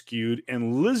askewed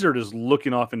and Lizard is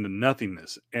looking off into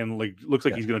nothingness and looks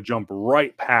like he's going to jump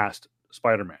right past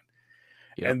Spider-Man.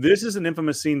 Yep. And this is an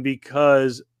infamous scene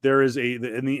because there is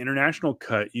in the international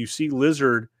cut, you see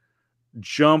Lizard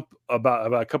jump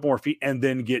about a couple more feet and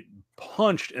then get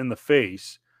punched in the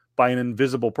face by an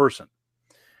invisible person.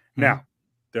 Mm-hmm. Now,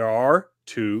 there are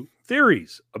two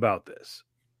theories about this.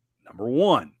 Number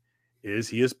one is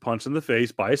he is punched in the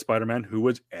face by a Spider-Man who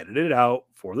was edited out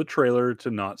for the trailer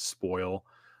to not spoil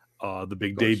the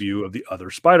big debut of the other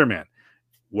Spider-Man.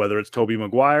 Whether it's Tobey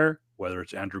Maguire, whether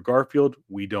it's Andrew Garfield,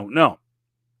 we don't know.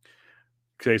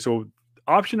 Okay, so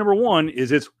option number one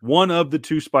is it's one of the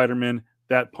two Spider-Men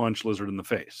that punch Lizard in the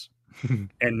face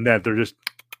and that they're just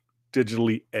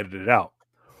digitally edited out.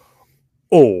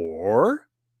 Or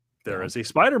there is a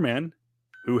Spider-Man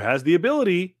who has the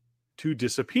ability to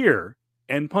disappear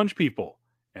and punch people.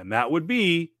 And that would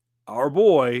be our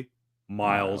boy,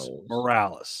 Miles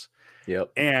Morales.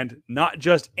 Yep. And not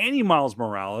just any Miles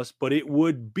Morales, but it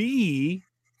would be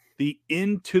the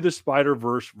Into the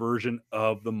Spider-Verse version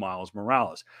of the Miles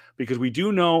Morales. Because we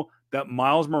do know that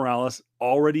Miles Morales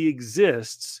already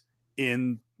exists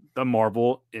in the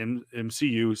Marvel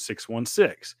MCU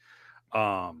 616.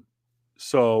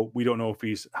 So we don't know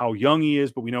if how young he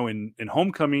is, but we know in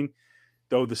Homecoming,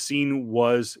 though the scene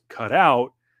was cut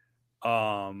out,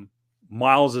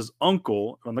 Miles's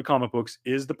uncle on the comic books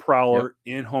is the Prowler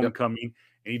in Homecoming,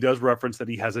 and he does reference that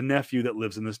he has a nephew that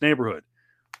lives in this neighborhood.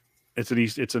 It's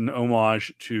an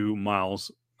homage to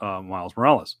Miles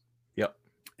Morales. Yep.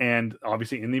 And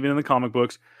obviously, and even in the comic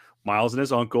books, Miles and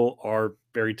his uncle are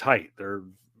very tight.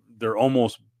 They're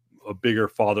almost a bigger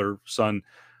father-son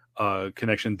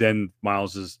connection than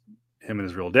Miles is him and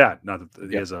his real dad. Not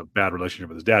that he has a bad relationship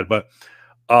with his dad, but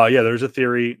there's a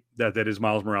theory that is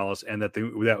Miles Morales, and that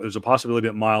there's a possibility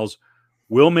that Miles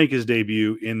will make his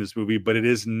debut in this movie, but it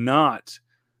is not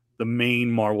the main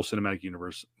Marvel Cinematic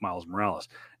Universe Miles Morales.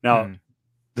 Now,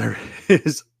 there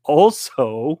is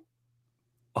also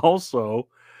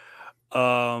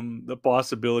the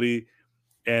possibility,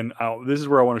 and this is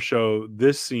where I want to show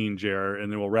this scene, JR,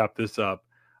 and then we'll wrap this up.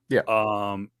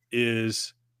 Yeah.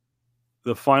 Is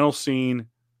the final scene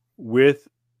with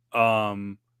see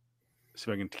if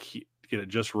I can get it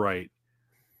just right.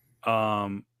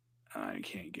 I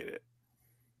can't get it.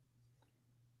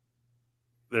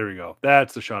 There we go.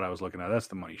 That's the shot I was looking at. That's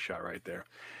the money shot right there.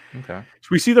 Okay. So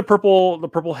we see the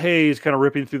purple haze kind of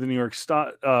ripping through the New York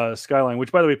skyline,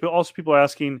 which, by the way, also people are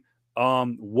asking,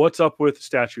 what's up with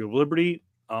Statue of Liberty?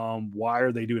 Why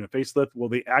are they doing a facelift? Well,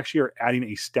 they actually are adding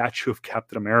a statue of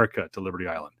Captain America to Liberty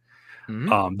Island.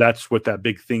 Mm-hmm. That's what that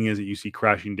big thing is that you see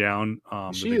crashing down,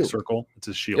 the big circle. It's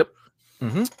a shield. Yep.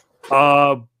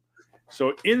 Mm-hmm.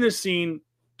 So in this scene,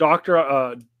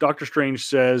 Doctor Strange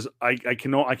says, I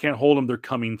can't hold them. They're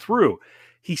coming through.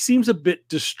 He seems a bit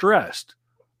distressed.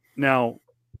 Now,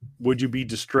 would you be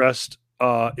distressed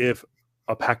if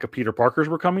a pack of Peter Parkers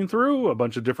were coming through, a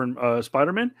bunch of different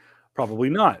Spider-Men? Probably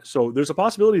not. So there's a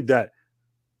possibility that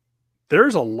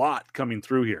there's a lot coming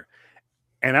through here.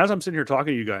 And as I'm sitting here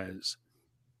talking to you guys,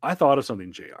 I thought of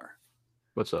something, JR.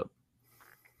 What's up?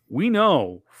 We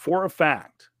know for a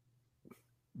fact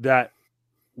that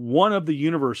one of the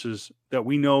universes that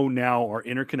we know now are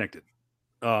interconnected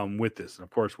with this. And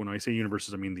of course, when I say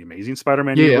universes, I mean the Amazing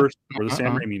Spider-Man universe or the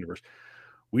Sam Raimi universe.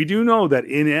 We do know that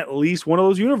in at least one of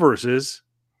those universes,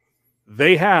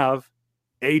 they have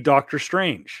a Doctor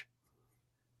Strange.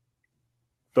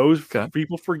 Those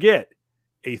people forget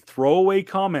a throwaway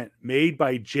comment made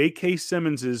by J.K.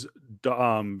 Simmons's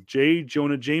J.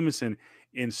 Jonah Jameson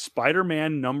in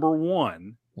Spider-Man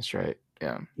 #1. That's right.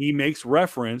 Yeah. He makes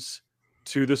reference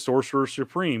to the Sorcerer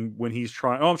Supreme when he's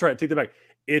trying. Oh, I'm sorry. I take that back.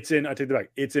 It's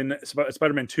in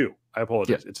Spider-Man 2. I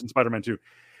apologize. Yeah. It's in Spider-Man 2.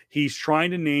 He's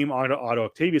trying to name Otto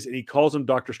Octavius, and he calls him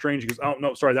Doctor Strange. He goes, "Oh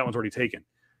no, sorry, that one's already taken."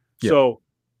 Yeah. So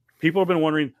people have been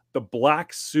wondering, the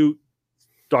black suit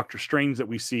Doctor Strange that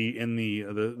we see in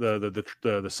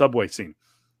the subway scene.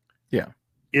 Yeah.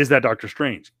 Is that Doctor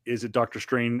Strange? Is it Doctor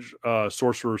Strange,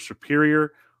 Sorcerer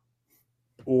Superior?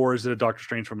 Or is it a Doctor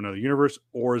Strange from another universe?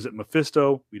 Or is it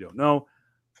Mephisto? We don't know.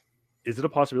 is it a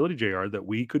possibility, JR, that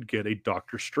we could get a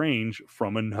Doctor Strange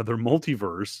from another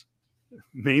multiverse,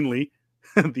 mainly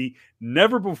the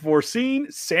never before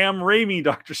seen Sam Raimi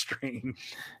Doctor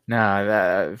Strange? Nah,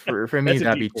 that for me That's a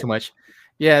that'd be deep too pull. much.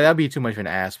 Yeah, that'd be too much of an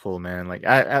ass pull, man. Like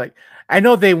I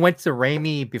know they went to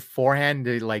Raimi beforehand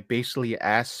to like basically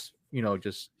ask,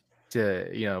 just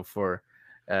to for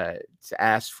to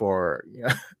ask for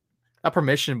not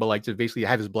permission, but like to basically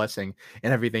have his blessing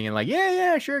and everything, and like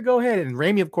yeah, sure, go ahead. And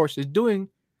Raimi, of course, is doing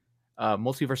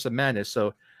Multiverse of Madness,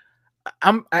 so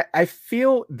I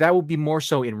feel that would be more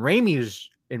so in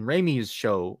Raimi's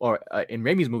show or in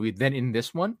Raimi's movie than in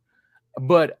this one.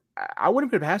 But I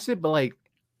wouldn't put it past it, but like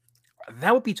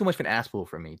that would be too much of an asshole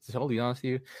for me, to be totally honest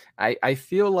with you. I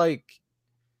feel like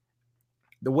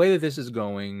the way that this is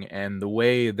going and the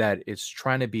way that it's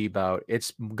trying to be about,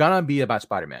 it's gonna be about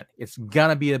Spider-Man. It's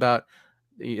gonna be about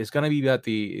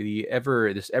the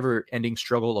ever ending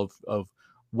struggle of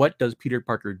what does Peter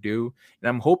Parker do, and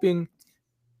I'm hoping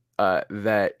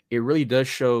that it really does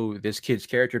show this kid's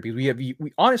character, because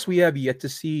we have yet to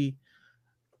see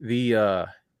the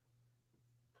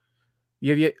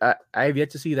I have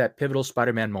yet to see that pivotal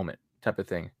Spider-Man moment type of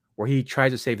thing where he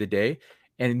tries to save the day,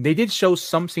 and they did show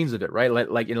some scenes of it, right?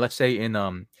 Like let's say in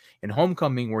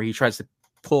Homecoming, where he tries to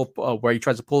pull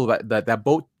that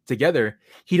boat together.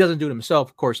 He doesn't do it himself.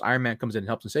 Of course, Iron Man comes in and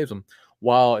helps and saves him.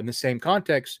 While in the same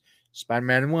context,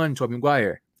 Spider-Man 1, Tobey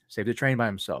Maguire saved the train by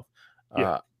himself.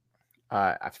 Yeah.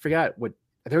 I forgot what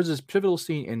there was this pivotal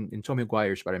scene in Tobey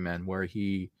Maguire Spider-Man where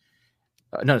he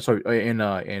in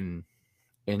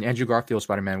Andrew Garfield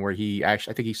Spider-Man where he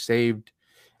actually, I think he saved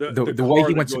the way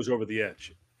he went goes over the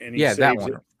edge, and he that saves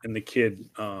one. it. And the kid,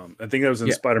 I think that was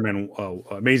in Spider-Man,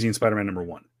 Amazing Spider-Man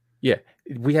 #1. Yeah,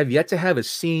 we have yet to have a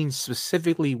scene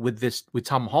specifically with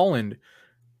Tom Holland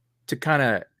to kind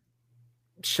of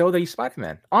show that he's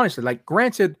Spider-Man. Honestly, like,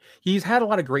 granted, he's had a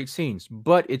lot of great scenes,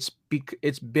 but it's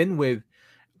been with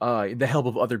the help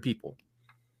of other people.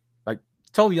 Like,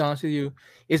 totally honest with you,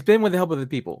 it's been with the help of the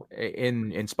people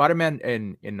in Spider-Man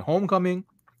and in Homecoming,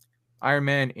 Iron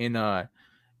Man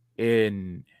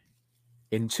in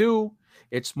 2.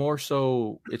 It's more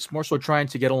so trying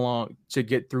to get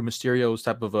through Mysterio's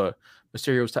type.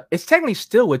 It's technically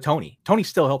still with Tony. Tony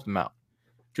still helped him out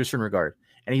to a certain regard,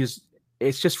 and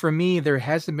it's just, for me, there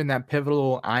hasn't been that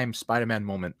pivotal I'm Spider-Man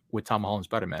moment with Tom Holland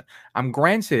Spider-Man.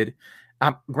 Granted,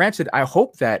 I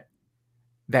hope that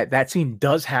scene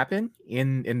does happen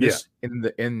in this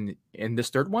in this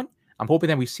third one. I'm hoping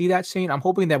that we see that scene. I'm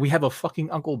hoping that we have a fucking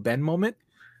Uncle Ben moment.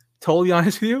 Totally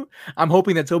honest with you, I'm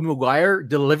hoping that Tobey Maguire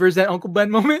delivers that Uncle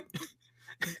Ben moment.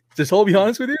 To totally be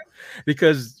honest with you,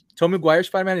 because Tobey Maguire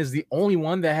Spider-Man is the only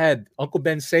one that had Uncle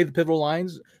Ben say the pivotal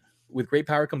lines, "With great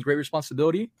power comes great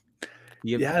responsibility."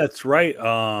 Yeah, that's right.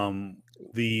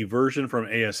 The version from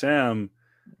ASM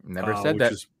never said which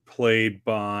that. is played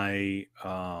by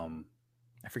I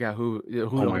forgot who.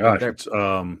 Oh my gosh, it's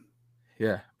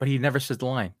yeah, but he never said the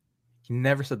line.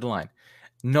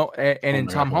 No, and in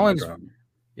Tom Holland's.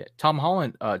 Yeah, Tom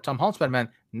Holland's Spider-Man,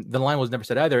 the line was never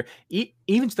said either.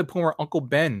 Even to the point where Uncle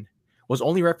Ben was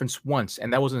only referenced once,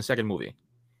 and that was in the second movie.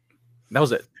 That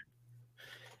was it.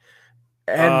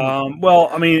 And well,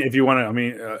 I mean, if you want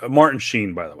to, Martin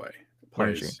Sheen, by the way,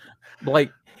 plays.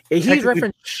 Like, he's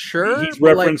referenced, sure. He's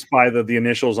referenced by the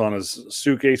initials on his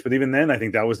suitcase, but even then, I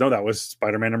think that was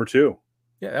Spider-Man #2.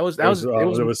 Yeah, it was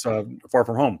Far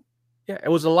From Home. Yeah, it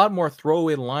was a lot more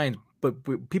throwaway lines. But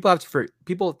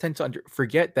people tend to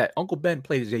forget that Uncle Ben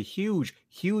plays a huge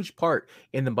part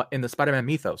in the Spider-Man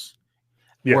mythos,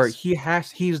 where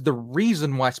he's the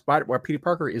reason why Peter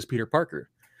Parker is Peter Parker.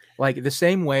 Like, the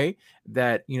same way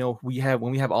that when we have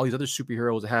all these other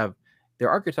superheroes that have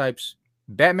their archetypes.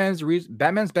 Batman's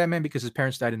Batman because his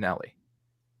parents died in the alley.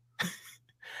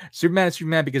 Superman is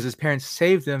Superman because his parents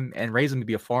saved him and raised him to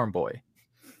be a farm boy.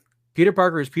 Peter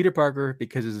Parker is Peter Parker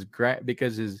because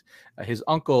his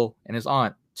uncle and his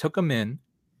aunt took him in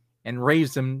and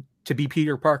raised him to be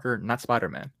Peter Parker, not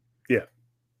Spider-Man. Yeah.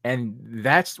 And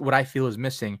that's what I feel is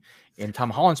missing in Tom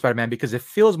Holland Spider-Man, because it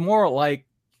feels more like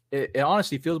it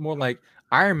honestly feels more like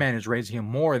Iron Man is raising him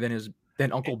more than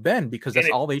Uncle Ben, because that's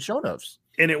all they've shown us.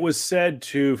 And it was said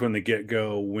too from the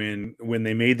get-go when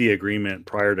they made the agreement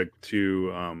prior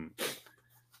to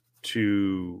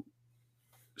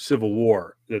Civil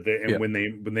War that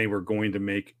when they were going to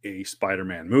make a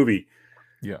Spider-Man movie,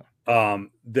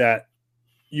 that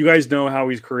you guys know how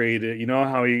he's created, you know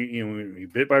how he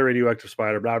bit by a radioactive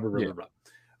spider, blah blah blah blah.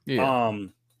 Yeah.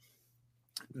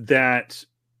 That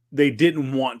they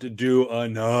didn't want to do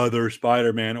another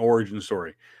Spider-Man origin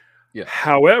story. Yeah.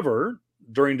 However,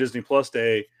 during Disney Plus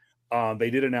Day, they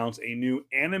did announce a new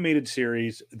animated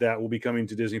series that will be coming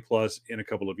to Disney Plus in a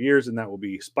couple of years, and that will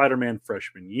be Spider-Man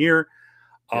Freshman Year.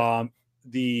 Yeah.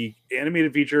 The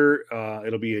animated feature,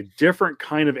 it'll be a different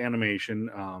kind of animation,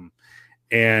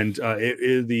 and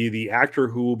the actor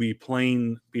who will be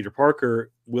playing Peter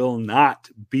Parker will not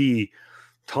be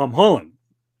Tom Holland.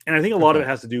 And I think a lot of it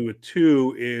has to do with,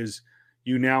 too, is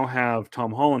you now have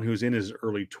Tom Holland, who's in his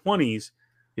early 20s.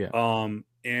 Yeah.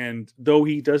 And though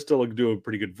he does still do a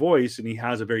pretty good voice and he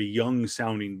has a very young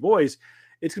sounding voice,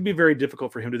 it's going to be very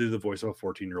difficult for him to do the voice of a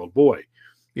 14-year-old boy.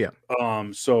 Yeah.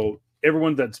 So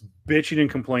everyone that's bitching and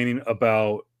complaining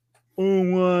about,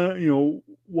 why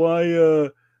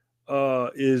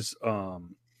is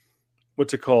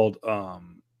what's it called?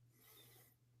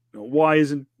 Why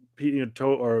isn't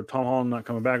Tom Holland not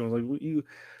coming back? I was like, because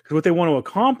what they want to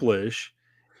accomplish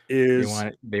is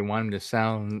they want him to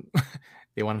sound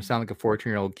they want him to sound like a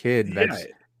 14-year-old kid.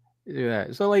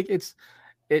 So like it's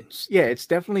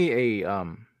definitely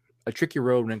a tricky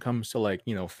road when it comes to like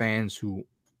fans who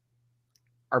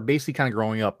are basically kind of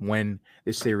growing up when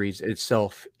this series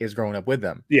itself is growing up with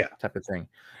them, type of thing.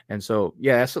 And so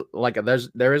that's like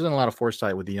there isn't a lot of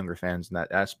foresight with the younger fans in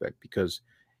that aspect, because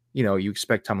you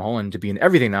expect Tom Holland to be in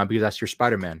everything now because that's your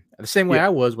Spider-Man. The same way I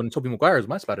was when Tobey Maguire was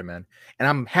my Spider-Man, and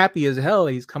I'm happy as hell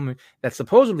he's coming. That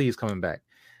supposedly he's coming back,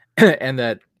 and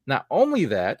that not only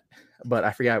that, but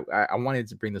I forgot I wanted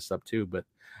to bring this up too, but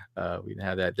we didn't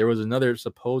have that. There was another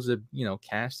supposed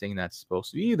casting that's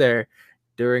supposed to be there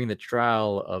during the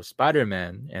trial of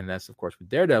Spider-Man, and that's of course with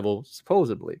Daredevil.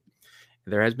 Supposedly,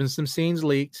 there has been some scenes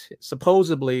leaked,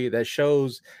 supposedly, that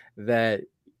shows that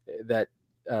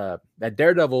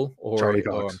Daredevil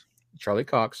or Charlie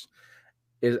Cox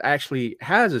is actually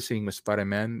has a scene with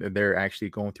Spider-Man. They're actually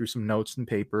going through some notes and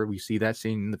paper. We see that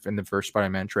scene in the first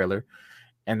Spider-Man trailer,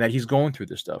 and that he's going through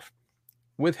this stuff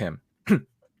with him.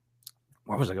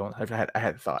 Where was I going? I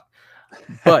had a thought,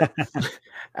 but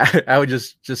I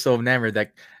was just so enamored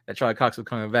that Charlie Cox was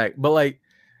coming back. But like,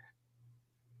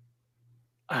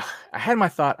 I had my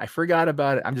thought. I forgot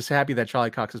about it. I'm just happy that Charlie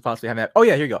Cox is possibly having that. Oh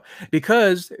yeah, here you go.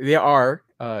 Because they are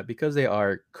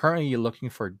currently looking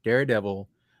for Daredevil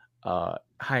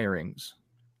hirings,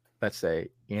 let's say,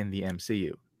 in the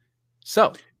MCU.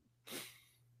 So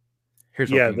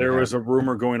there was a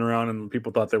rumor going around, and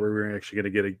people thought that we were actually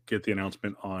going to get the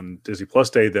announcement on Disney Plus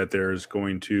Day that there's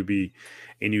going to be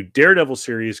a new Daredevil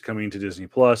series coming to Disney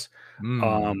Plus.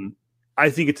 I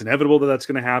think it's inevitable that that's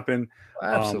going to happen.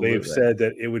 They've said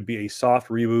that it would be a soft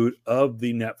reboot of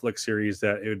the Netflix series,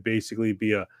 that it would basically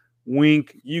be a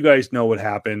wink. You guys know what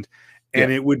happened. And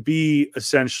it would be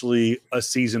essentially a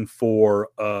season 4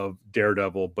 of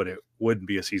Daredevil, but it wouldn't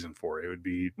be a season 4. It would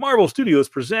be Marvel Studios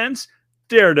presents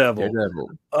Daredevil.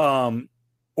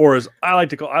 Or as I like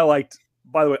to call,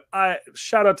 by the way, I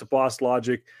shout out to Boss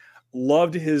Logic.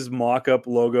 Loved his mock-up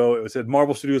logo. It said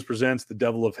Marvel Studios presents The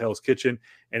Devil of Hell's Kitchen,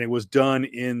 and it was done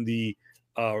in the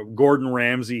Gordon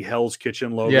Ramsay Hell's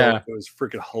Kitchen logo. It was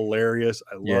freaking hilarious.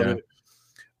 I love it.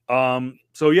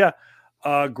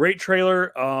 Great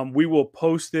trailer. We will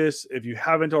post this. If you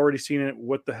haven't already seen it,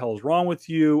 what the hell is wrong with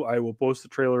you? I will post the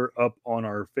trailer up on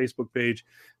our Facebook page,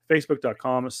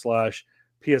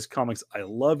 facebook.com/PS Comics I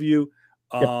love you.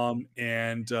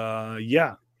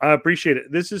 I appreciate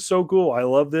it. This is so cool. I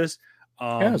love this.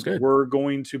 It's good. We're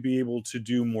going to be able to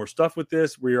do more stuff with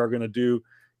this. We are going to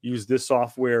use this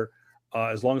software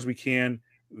as long as we can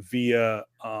via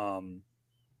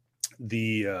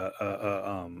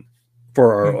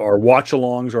for our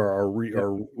watch-alongs or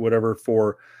whatever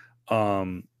for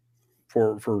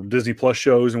Disney Plus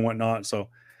shows and whatnot. So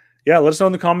let us know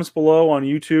in the comments below on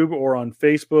YouTube or on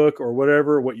Facebook or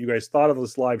whatever what you guys thought of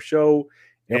this live show.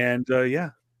 And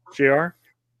JR,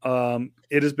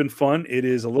 it has been fun. It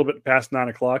is a little bit past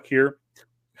 9:00 here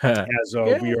as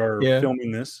we are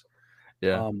filming this.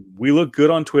 We look good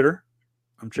on Twitter.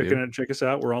 I'm checking it. Check us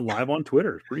out. We're on live on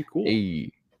Twitter. It's pretty cool.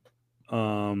 Hey.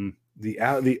 The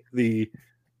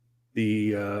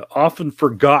often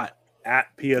forgot at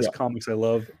PS Comics I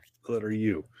love the letter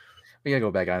U. We gotta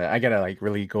go back on it. I gotta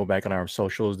really go back on our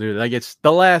socials, dude. Like, it's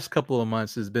the last couple of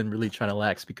months has been really trying to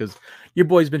lax because your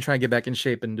boy's been trying to get back in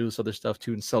shape and do this other stuff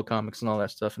too and sell comics and all that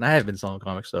stuff. And I have been selling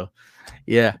comics, so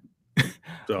yeah.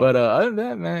 But other than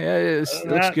that, man, it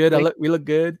looks good. We look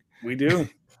good. We do.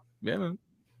 Yeah, man.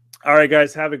 All right,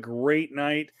 guys, have a great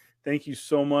night. Thank you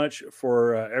so much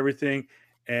for everything.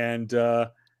 And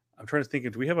I'm trying to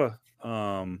think, do we have a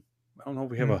I don't know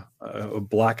if we have a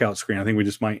blackout screen. I think we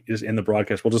might end the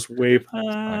broadcast. We'll just wave.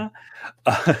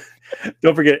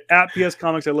 Don't forget, at PS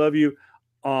Comics I love you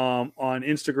on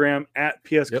Instagram, at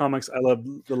PS Comics I love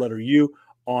the letter U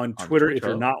on Twitter. If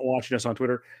you're not watching us on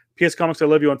Twitter, PS Comics I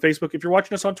Love You on Facebook. If you're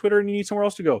watching us on Twitter and you need somewhere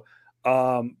else to go,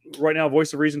 right now,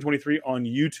 Voice of Reason 23 on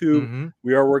YouTube. Mm-hmm.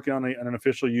 We are working on an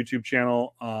official YouTube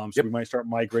channel, so Yep. we might start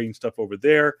migrating stuff over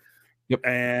there. Yep.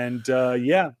 And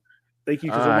yeah, thank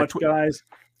you so much, guys.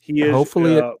 He is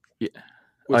hopefully. yeah.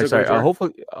 Sorry.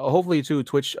 Hopefully too.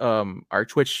 Twitch. Our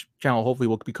Twitch channel hopefully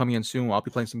will be coming in soon. I'll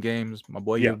be playing some games. My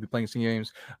boy will be playing some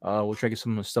games. We'll try to get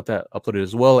some stuff that uploaded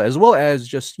as well as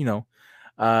just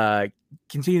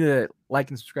continue to like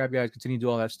and subscribe, guys. Continue to do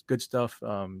all that good stuff.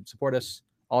 Support us.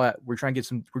 All that. We're trying to do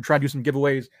some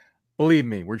giveaways. Believe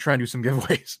me, we're trying to do some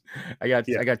giveaways. I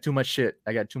got too much shit.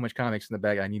 I got too much comics in the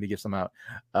bag. I need to get some out.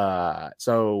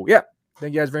 So yeah.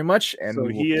 Thank you guys very much. And so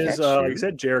he is, like I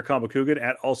said, Jared Comic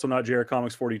at also not Jared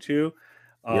Comics 42.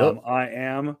 I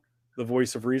am the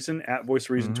Voice of Reason at Voice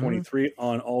of Reason 23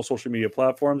 on all social media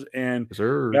platforms. And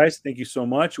guys, thank you so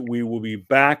much. We will be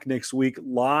back next week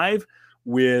live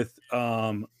with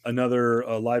another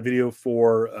live video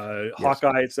for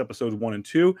Hawkeye. It's episode 1 and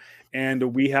 2.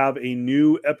 And we have a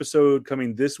new episode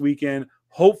coming this weekend,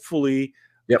 hopefully,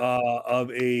 of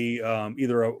a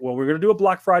we're going to do a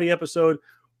Black Friday episode.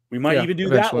 We might even do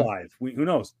eventually. That live. Who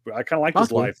knows? I kind of like this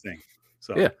live thing.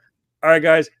 So, all right,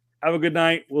 guys. Have a good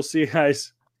night. We'll see you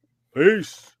guys.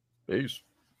 Peace.